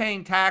keep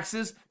paying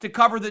taxes to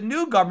cover the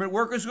new government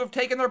workers who have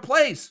taken their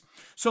place.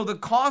 So the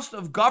cost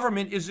of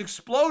government is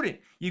exploding.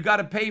 You got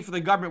to pay for the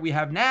government we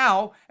have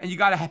now, and you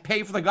got to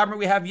pay for the government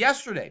we have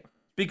yesterday,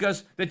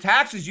 because the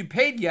taxes you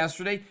paid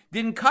yesterday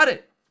didn't cut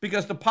it,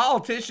 because the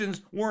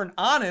politicians weren't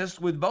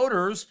honest with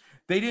voters.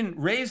 They didn't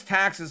raise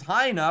taxes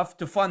high enough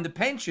to fund the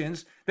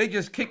pensions. They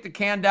just kicked the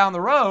can down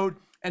the road,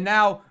 and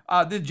now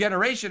the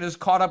generation is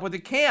caught up with the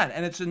can.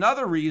 And it's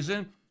another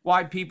reason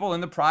why people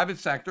in the private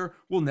sector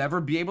will never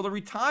be able to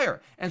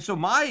retire. And so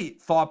my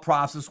thought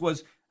process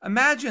was,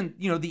 imagine,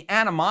 the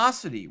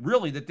animosity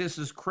really that this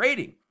is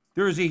creating.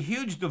 There is a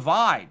huge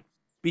divide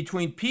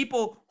between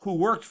people who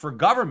worked for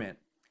government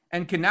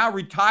and can now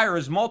retire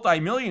as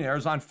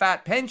multimillionaires on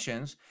fat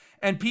pensions,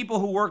 and people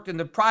who worked in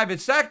the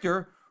private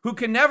sector who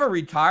can never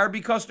retire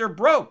because they're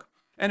broke.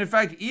 And in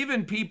fact,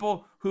 even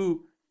people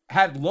who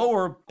had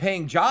lower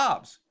paying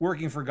jobs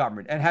working for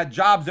government and had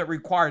jobs that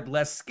required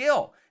less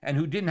skill and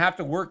who didn't have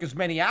to work as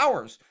many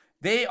hours,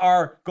 they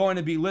are going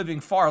to be living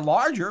far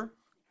larger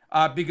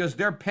because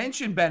their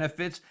pension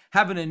benefits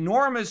have an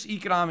enormous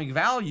economic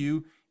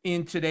value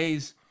in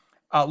today's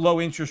low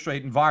interest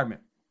rate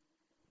environment.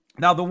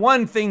 Now, the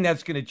one thing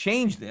that's going to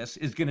change this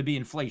is going to be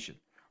inflation,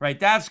 right?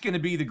 That's going to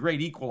be the great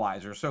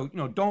equalizer. So,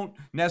 don't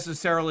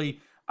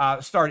necessarily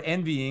start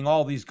envying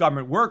all these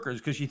government workers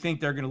because you think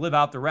they're going to live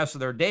out the rest of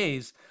their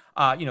days,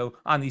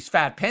 on these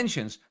fat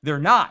pensions. They're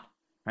not,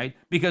 right?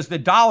 Because the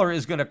dollar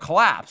is going to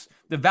collapse.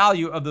 The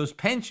value of those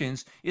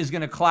pensions is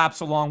going to collapse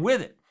along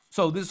with it.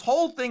 So this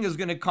whole thing is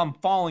going to come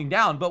falling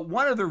down. But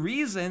one of the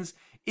reasons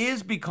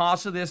is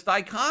because of this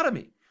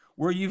dichotomy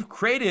where you've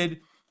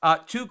created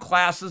two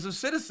classes of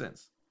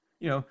citizens.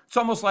 It's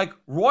almost like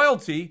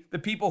royalty, the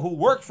people who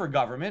worked for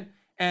government,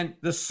 and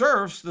the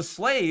serfs, the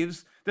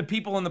slaves, the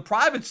people in the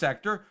private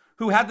sector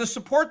who had to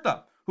support them,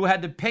 who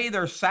had to pay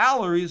their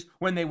salaries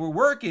when they were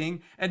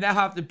working and now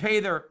have to pay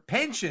their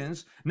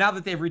pensions now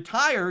that they've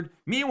retired.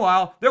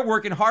 Meanwhile, they're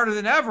working harder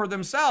than ever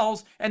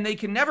themselves, and they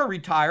can never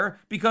retire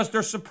because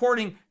they're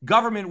supporting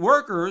government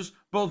workers,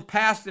 both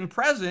past and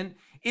present,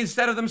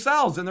 instead of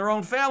themselves and their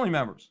own family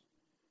members.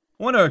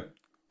 I want to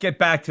get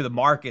back to the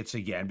markets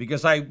again,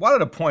 because I wanted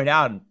to point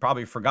out, and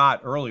probably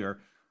forgot earlier,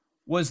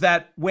 was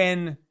that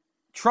when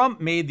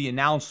Trump made the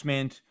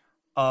announcement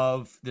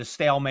of the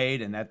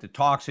stalemate and that the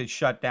talks had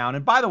shut down,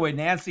 and by the way,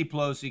 Nancy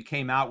Pelosi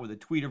came out with a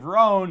tweet of her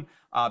own,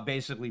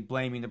 basically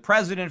blaming the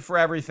president for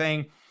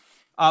everything.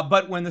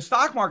 But when the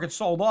stock market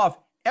sold off,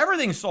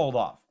 everything sold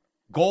off.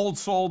 Gold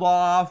sold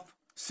off,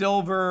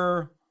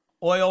 silver,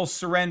 oil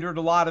surrendered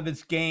a lot of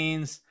its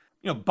gains.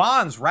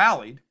 Bonds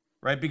rallied,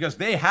 right? Because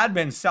they had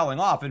been selling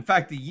off. In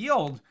fact, the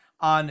yield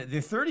on the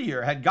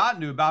 30-year had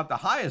gotten to about the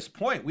highest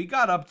point. We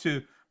got up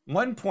to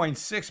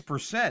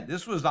 1.6%.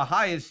 This was the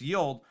highest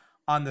yield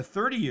on the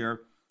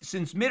 30-year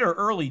since mid or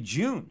early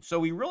June. So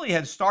we really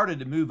had started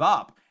to move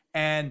up.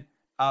 And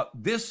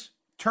this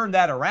turned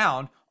that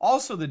around.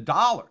 Also, the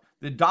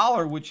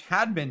dollar, which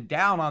had been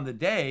down on the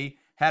day,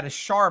 had a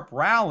sharp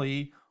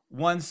rally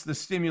once the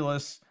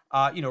stimulus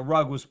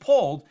rug was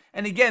pulled.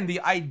 And again, the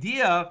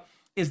idea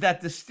is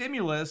that the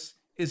stimulus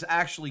is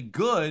actually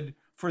good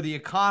for the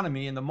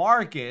economy and the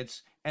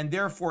markets, and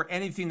therefore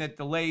anything that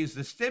delays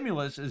the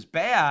stimulus is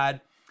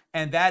bad,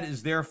 and that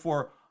is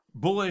therefore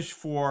bullish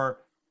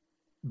for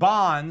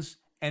bonds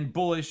and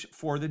bullish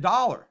for the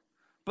dollar.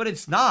 But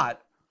it's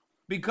not,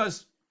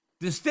 because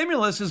the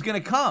stimulus is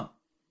going to come.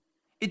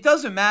 It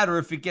doesn't matter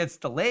if it gets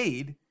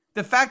delayed.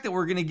 The fact that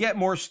we're going to get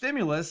more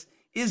stimulus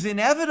is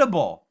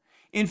inevitable.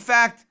 In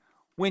fact,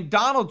 when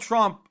Donald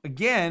Trump,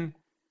 again,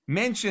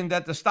 mentioned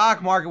that the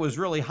stock market was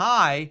really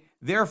high,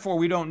 therefore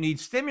we don't need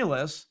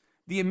stimulus,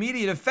 the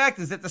immediate effect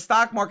is that the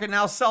stock market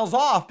now sells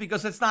off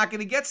because it's not going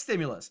to get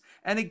stimulus.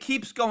 And it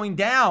keeps going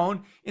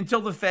down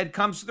until the Fed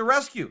comes to the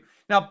rescue.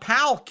 Now,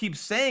 Powell keeps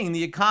saying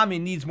the economy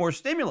needs more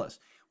stimulus.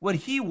 What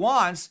he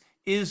wants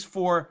is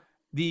for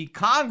the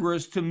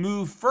Congress to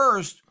move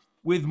first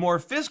with more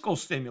fiscal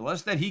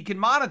stimulus that he can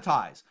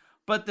monetize.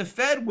 But the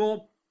Fed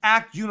will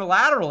act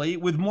unilaterally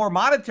with more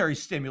monetary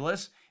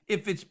stimulus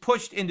if it's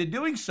pushed into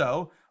doing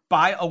so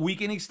by a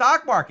weakening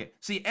stock market.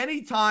 See,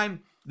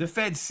 anytime the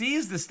Fed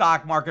sees the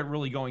stock market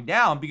really going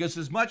down, because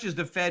as much as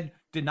the Fed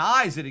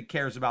denies that it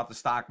cares about the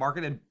stock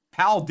market, and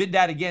Powell did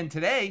that again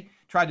today,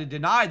 tried to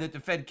deny that the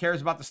Fed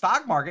cares about the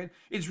stock market,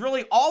 it's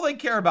really all they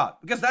care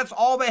about, because that's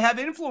all they have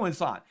influence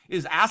on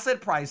is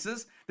asset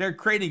prices. They're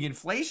creating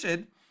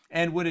inflation,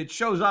 and when it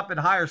shows up in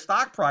higher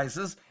stock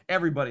prices,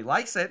 everybody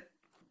likes it.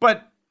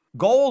 But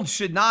gold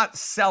should not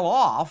sell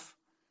off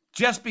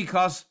just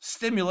because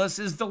stimulus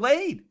is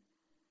delayed.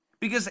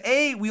 Because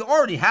A, we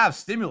already have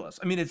stimulus.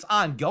 I mean, it's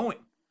ongoing.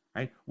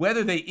 right?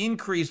 Whether they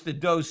increase the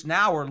dose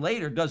now or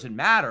later doesn't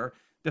matter.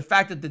 The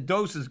fact that the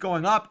dose is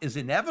going up is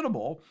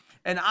inevitable.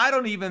 And I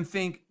don't even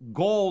think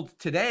gold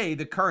today,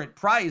 the current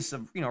price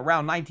of,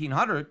 around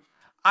 1900,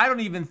 I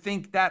don't even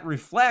think that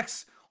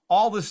reflects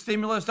all the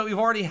stimulus that we've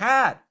already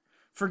had.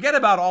 Forget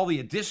about all the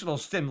additional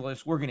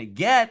stimulus we're going to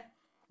get.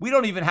 We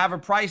don't even have a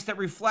price that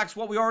reflects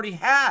what we already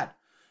had.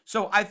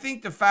 So I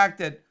think the fact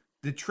that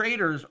the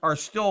traders are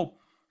still,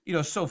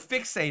 so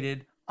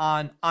fixated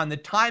on the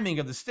timing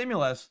of the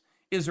stimulus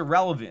is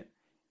irrelevant.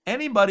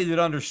 Anybody that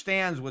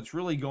understands what's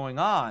really going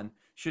on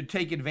should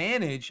take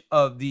advantage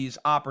of these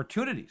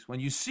opportunities. When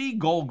you see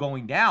gold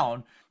going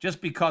down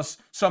just because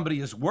somebody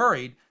is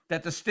worried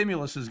that the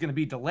stimulus is going to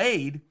be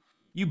delayed,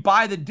 you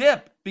buy the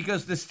dip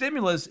because the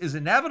stimulus is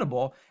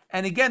inevitable.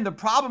 And again, the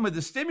problem with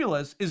the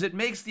stimulus is it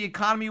makes the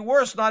economy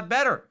worse, not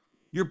better.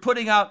 You're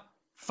putting out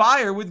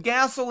fire with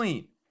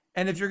gasoline.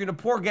 And if you're going to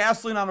pour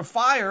gasoline on a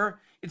fire,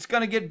 it's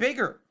going to get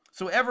bigger.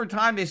 So every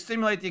time they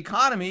stimulate the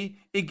economy,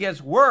 it gets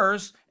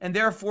worse, and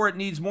therefore it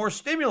needs more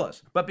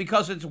stimulus. But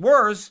because it's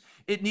worse,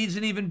 it needs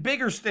an even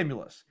bigger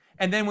stimulus.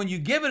 And then when you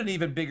give it an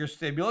even bigger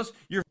stimulus,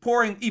 you're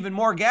pouring even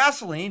more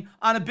gasoline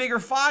on a bigger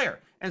fire.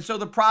 And so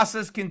the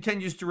process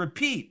continues to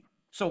repeat.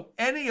 So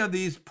any of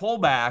these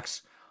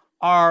pullbacks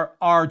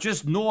are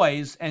just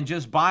noise and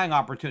just buying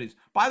opportunities.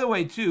 By the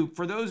way, too,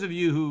 for those of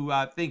you who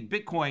think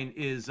Bitcoin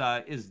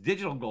is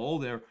digital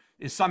gold or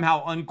is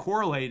somehow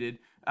uncorrelated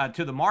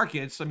to the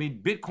markets, I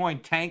mean,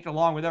 Bitcoin tanked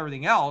along with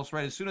everything else,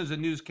 right? As soon as the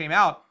news came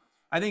out,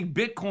 I think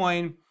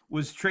Bitcoin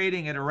was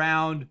trading at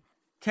around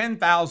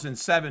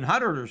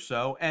 10,700 or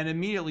so and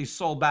immediately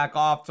sold back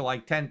off to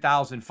like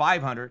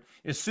 10,500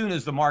 as soon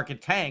as the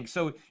market tanked.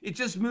 So it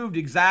just moved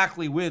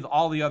exactly with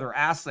all the other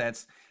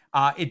assets.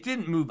 It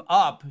didn't move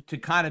up to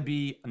kind of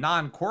be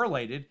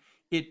non-correlated.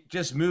 It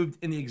just moved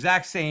in the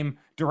exact same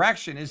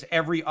direction as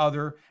every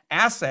other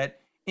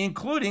asset,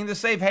 including the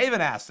safe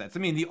haven assets. I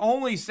mean, the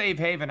only safe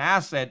haven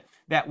asset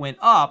that went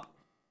up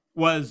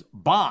was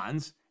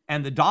bonds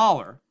and the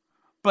dollar.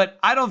 But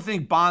I don't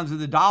think bonds and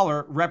the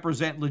dollar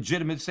represent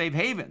legitimate safe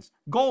havens.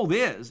 Gold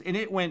is, and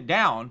it went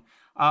down.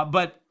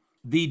 But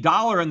the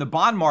dollar and the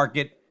bond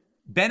market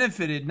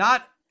benefited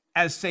not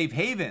as safe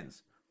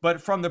havens,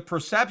 but from the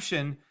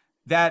perception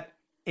that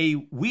a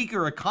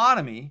weaker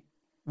economy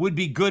would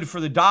be good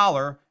for the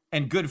dollar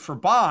and good for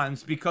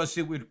bonds because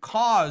it would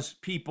cause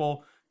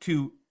people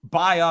to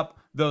buy up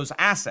those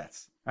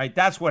assets, right?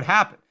 That's what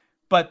happened.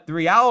 But the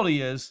reality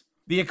is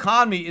the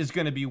economy is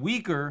going to be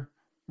weaker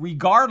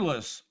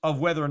regardless of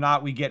whether or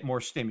not we get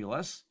more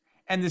stimulus.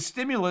 And the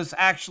stimulus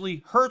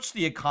actually hurts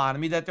the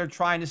economy that they're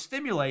trying to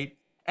stimulate.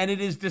 And it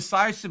is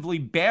decisively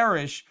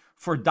bearish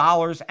for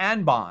dollars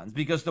and bonds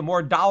because the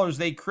more dollars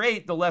they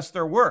create, the less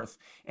they're worth.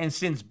 And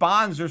since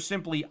bonds are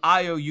simply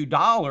IOU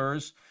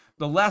dollars,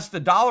 the less the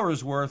dollar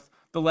is worth,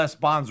 the less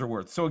bonds are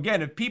worth. So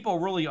again, if people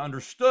really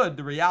understood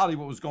the reality of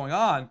what was going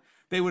on,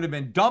 they would have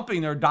been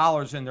dumping their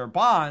dollars in their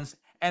bonds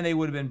and they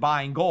would have been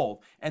buying gold.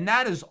 And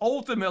that is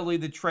ultimately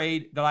the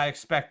trade that I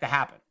expect to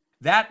happen.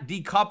 That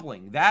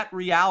decoupling, that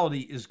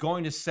reality is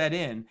going to set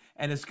in,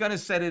 and it's going to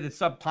set in at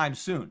some time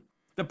soon.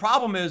 The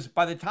problem is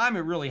by the time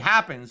it really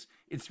happens,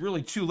 it's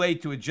really too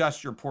late to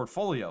adjust your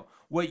portfolio.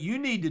 What you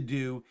need to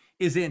do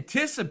is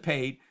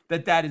anticipate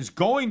that that is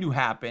going to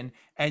happen,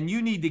 and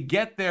you need to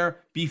get there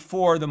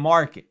before the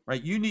market,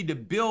 right? You need to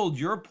build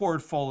your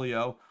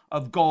portfolio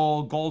of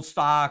gold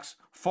stocks,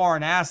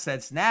 foreign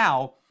assets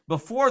now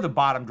before the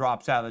bottom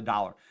drops out of the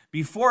dollar,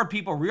 before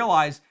people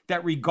realize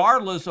that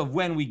regardless of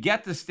when we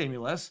get the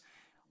stimulus,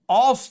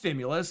 all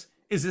stimulus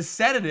is a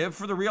sedative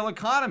for the real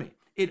economy.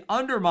 It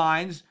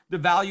undermines the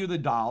value of the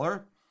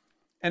dollar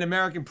and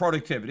American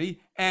productivity.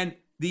 And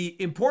the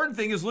important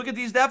thing is look at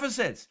these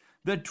deficits.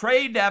 The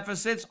trade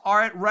deficits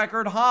are at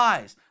record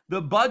highs.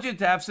 The budget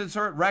deficits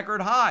are at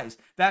record highs.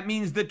 That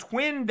means the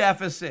twin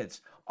deficits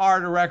are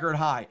at a record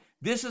high.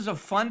 This is a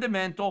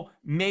fundamental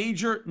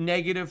major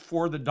negative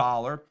for the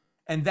dollar.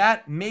 And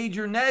that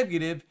major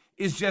negative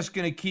is just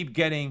going to keep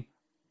getting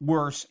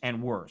worse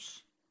and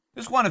worse.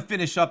 Just want to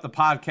finish up the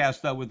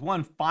podcast, though, with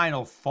one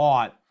final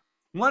thought.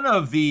 One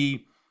of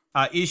the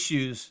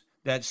issues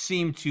that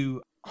seemed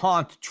to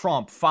haunt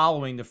Trump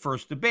following the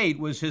first debate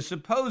was his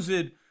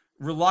supposed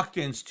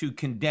reluctance to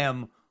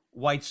condemn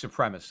white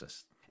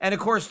supremacists. And of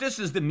course, this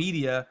is the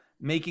media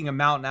making a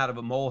mountain out of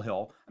a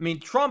molehill. I mean,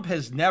 Trump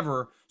has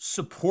never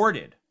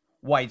supported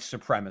white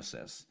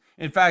supremacists.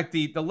 In fact,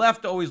 the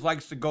left always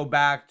likes to go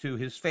back to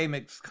his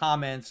famous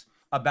comments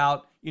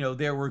about,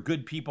 there were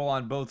good people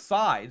on both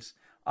sides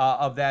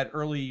of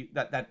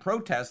that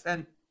protest.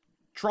 And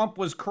Trump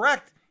was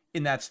correct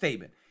in that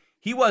statement.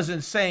 He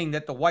wasn't saying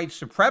that the white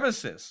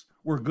supremacists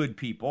were good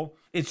people.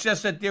 It's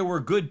just that there were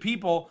good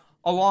people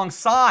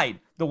alongside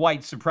the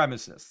white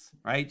supremacists,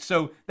 right?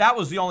 So that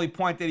was the only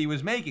point that he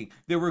was making.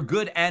 There were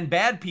good and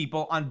bad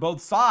people on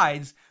both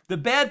sides. The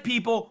bad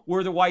people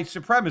were the white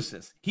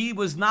supremacists. He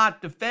was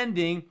not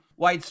defending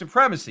white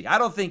supremacy. I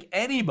don't think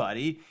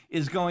anybody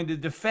is going to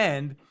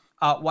defend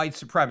white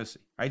supremacy,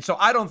 right? So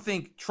I don't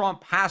think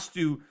Trump has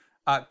to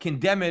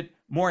condemn it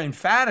more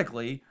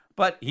emphatically,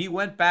 but he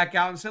went back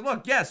out and said,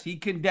 look, yes, he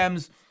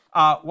condemns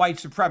white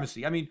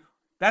supremacy. I mean,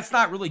 that's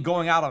not really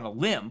going out on a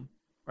limb,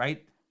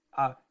 right?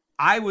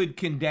 I would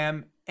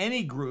condemn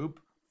any group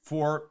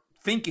for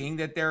thinking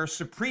that they're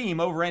supreme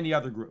over any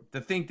other group,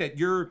 to think that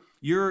your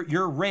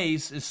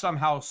race is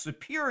somehow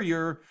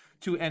superior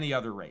to any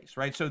other race,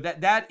 right? So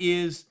that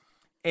is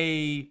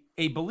a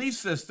belief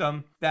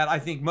system that I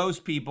think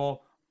most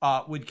people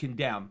would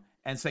condemn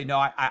and say, no,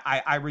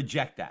 I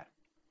reject that.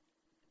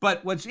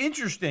 But what's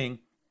interesting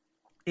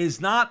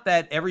is not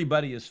that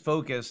everybody is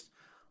focused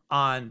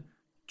on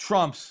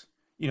Trump's,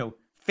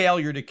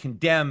 failure to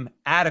condemn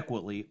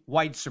adequately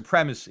white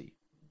supremacy,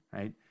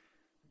 right?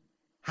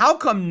 How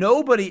come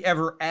nobody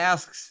ever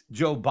asks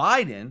Joe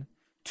Biden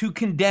to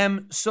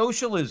condemn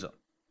socialism,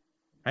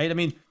 right? I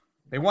mean,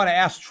 they want to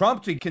ask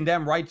Trump to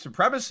condemn white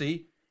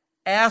supremacy.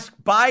 Ask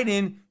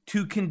Biden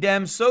to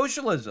condemn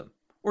socialism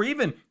or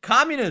even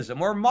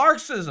communism or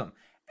Marxism.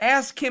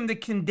 Ask him to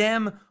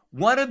condemn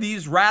one of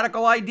these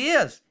radical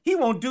ideas. He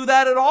won't do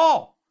that at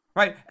all,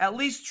 right? At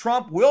least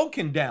Trump will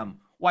condemn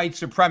white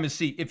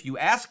supremacy if you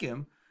ask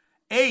him.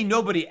 A,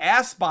 nobody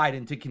asked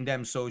Biden to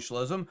condemn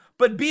socialism,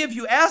 but B, if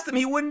you asked him,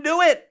 he wouldn't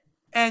do it.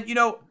 And,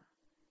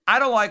 I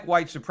don't like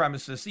white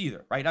supremacists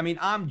either, right? I mean,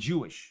 I'm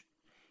Jewish.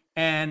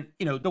 And,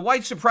 the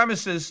white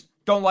supremacists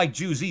don't like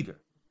Jews either,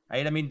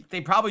 right? I mean,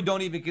 they probably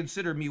don't even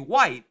consider me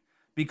white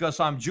because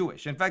I'm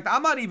Jewish. In fact,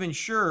 I'm not even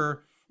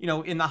sure,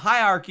 in the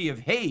hierarchy of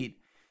hate,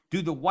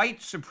 do the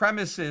white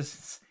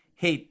supremacists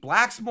hate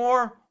blacks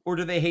more or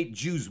do they hate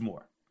Jews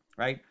more,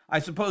 right? I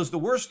suppose the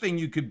worst thing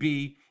you could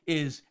be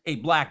is a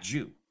black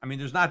Jew. I mean,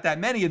 there's not that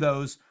many of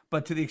those,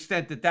 but to the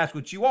extent that that's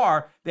what you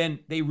are, then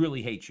they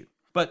really hate you.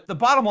 But the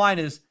bottom line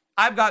is,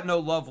 I've got no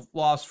love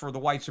lost for the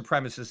white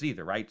supremacists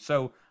either, right?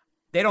 So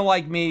they don't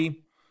like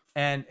me,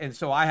 and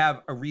so I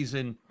have a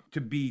reason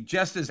to be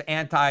just as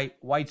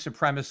anti-white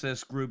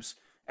supremacist groups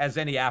as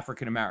any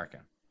African American.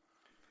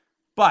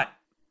 But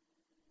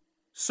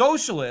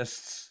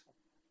socialists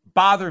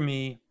bother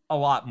me a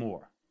lot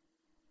more.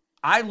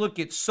 I look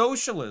at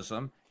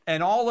socialism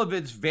and all of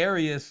its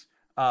various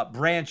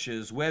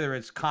branches, whether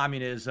it's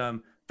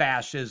communism,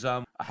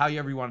 fascism,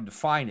 however you want to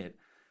define it,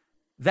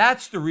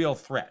 that's the real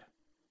threat.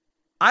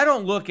 I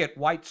don't look at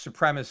white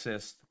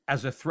supremacists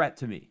as a threat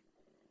to me,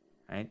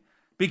 right?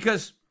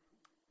 Because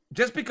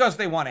just because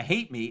they want to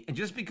hate me and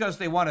just because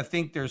they want to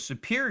think they're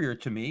superior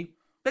to me,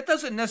 that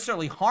doesn't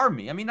necessarily harm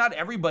me. I mean, not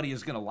everybody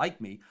is going to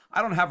like me.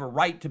 I don't have a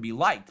right to be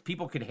liked.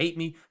 People could hate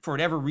me for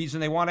whatever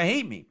reason they want to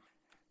hate me.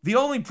 The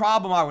only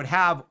problem I would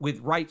have with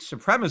white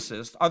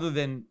supremacists, other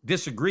than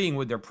disagreeing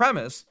with their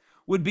premise,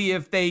 would be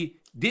if they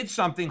did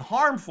something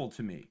harmful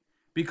to me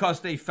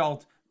because they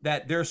felt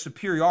that their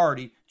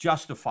superiority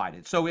justified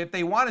it. So if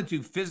they wanted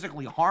to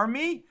physically harm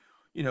me,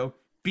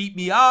 beat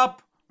me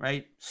up,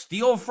 right,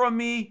 steal from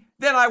me,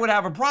 then I would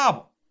have a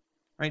problem,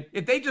 right?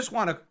 If they just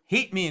want to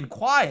hate me in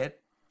quiet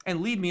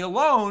and leave me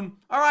alone,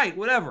 all right,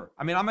 whatever.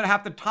 I mean, I'm going to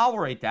have to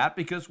tolerate that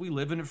because we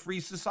live in a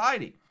free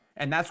society.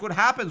 And that's what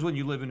happens when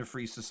you live in a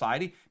free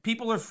society.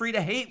 People are free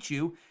to hate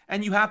you,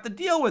 and you have to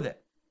deal with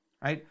it,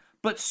 right?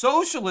 But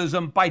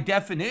socialism, by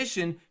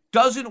definition,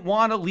 doesn't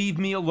want to leave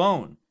me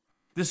alone.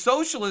 The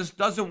socialist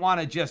doesn't want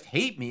to just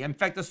hate me. In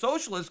fact, the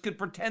socialist could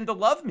pretend to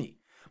love me,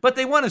 but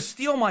they want to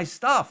steal my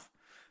stuff.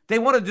 They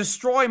want to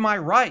destroy my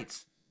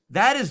rights.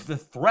 That is the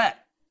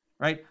threat,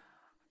 right?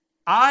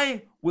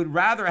 I would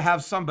rather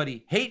have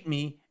somebody hate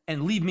me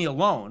and leave me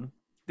alone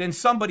than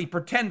somebody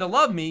pretend to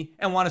love me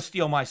and want to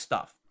steal my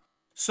stuff.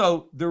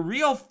 So the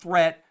real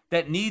threat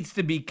that needs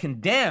to be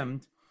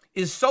condemned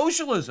is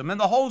socialism and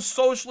the whole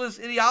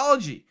socialist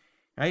ideology,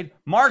 right?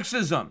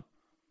 Marxism,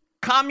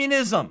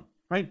 communism,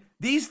 right?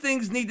 These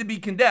things need to be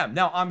condemned.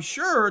 Now, I'm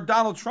sure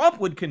Donald Trump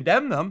would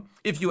condemn them.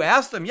 If you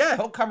asked him, yeah,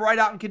 he'll come right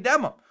out and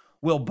condemn them.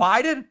 Will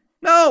Biden?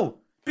 No,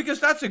 because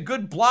that's a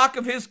good block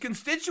of his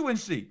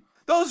constituency.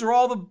 Those are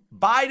all the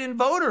Biden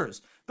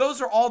voters.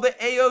 Those are all the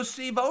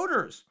AOC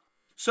voters.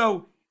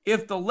 So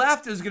if the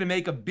left is going to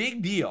make a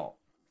big deal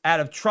out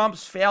of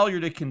Trump's failure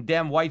to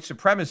condemn white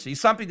supremacy,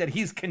 something that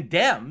he's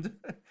condemned,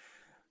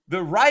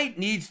 the right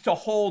needs to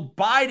hold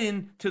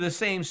Biden to the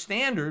same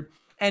standard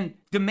and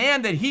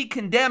demand that he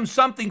condemn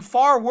something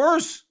far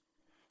worse.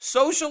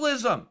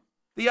 Socialism.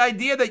 The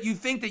idea that you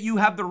think that you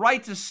have the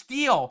right to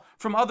steal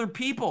from other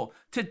people,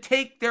 to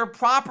take their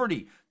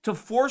property, to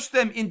force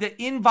them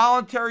into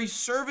involuntary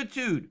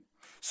servitude.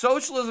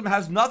 Socialism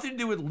has nothing to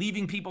do with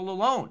leaving people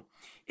alone.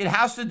 It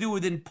has to do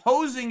with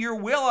imposing your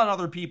will on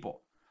other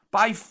people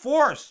by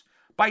force,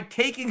 by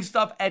taking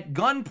stuff at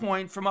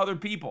gunpoint from other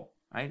people,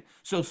 right?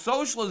 So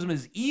socialism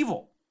is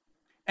evil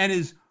and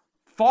is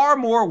far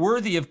more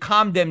worthy of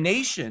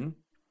condemnation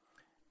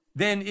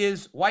than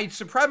is white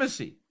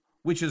supremacy,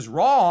 which is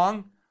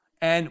wrong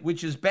and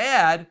which is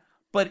bad,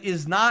 but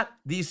is not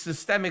the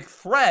systemic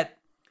threat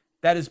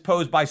that is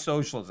posed by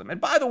socialism. And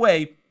by the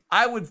way,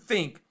 I would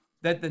think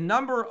that the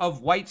number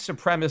of white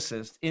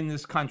supremacists in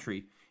this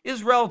country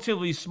is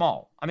relatively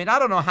small. I mean, I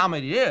don't know how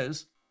many it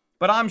is,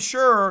 but I'm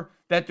sure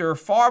that there are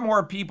far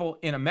more people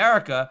in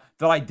America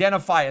that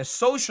identify as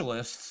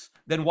socialists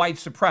than white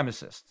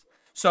supremacists.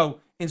 So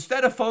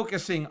instead of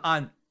focusing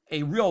on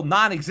a real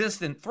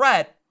non-existent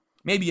threat,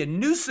 maybe a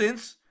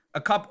nuisance,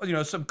 a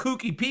couple, some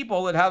kooky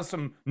people that have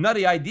some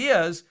nutty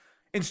ideas,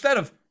 instead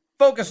of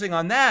focusing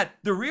on that,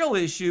 the real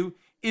issue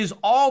is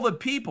all the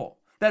people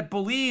that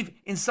believe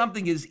in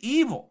something as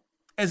evil,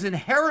 as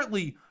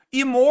inherently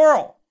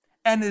immoral,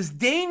 and as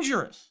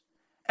dangerous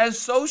as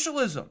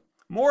socialism.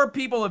 More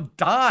people have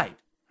died,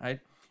 right,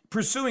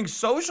 pursuing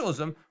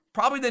socialism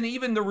probably than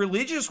even the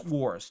religious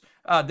wars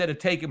that have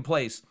taken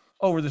place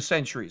over the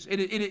centuries. It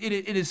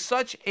is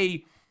such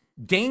a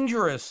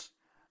dangerous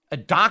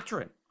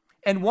doctrine,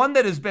 and one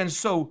that has been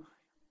so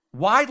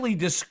widely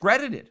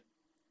discredited,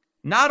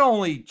 not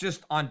only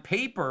just on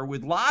paper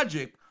with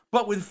logic,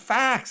 but with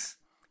facts.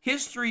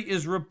 History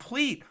is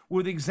replete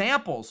with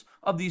examples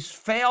of these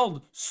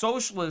failed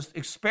socialist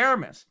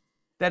experiments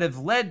that have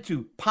led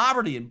to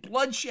poverty and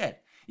bloodshed.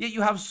 Yet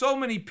you have so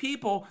many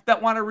people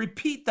that want to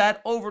repeat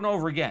that over and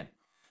over again.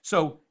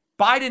 So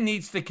Biden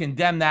needs to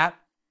condemn that.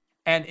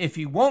 And if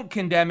he won't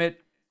condemn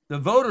it, the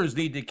voters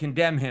need to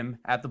condemn him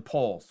at the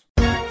polls.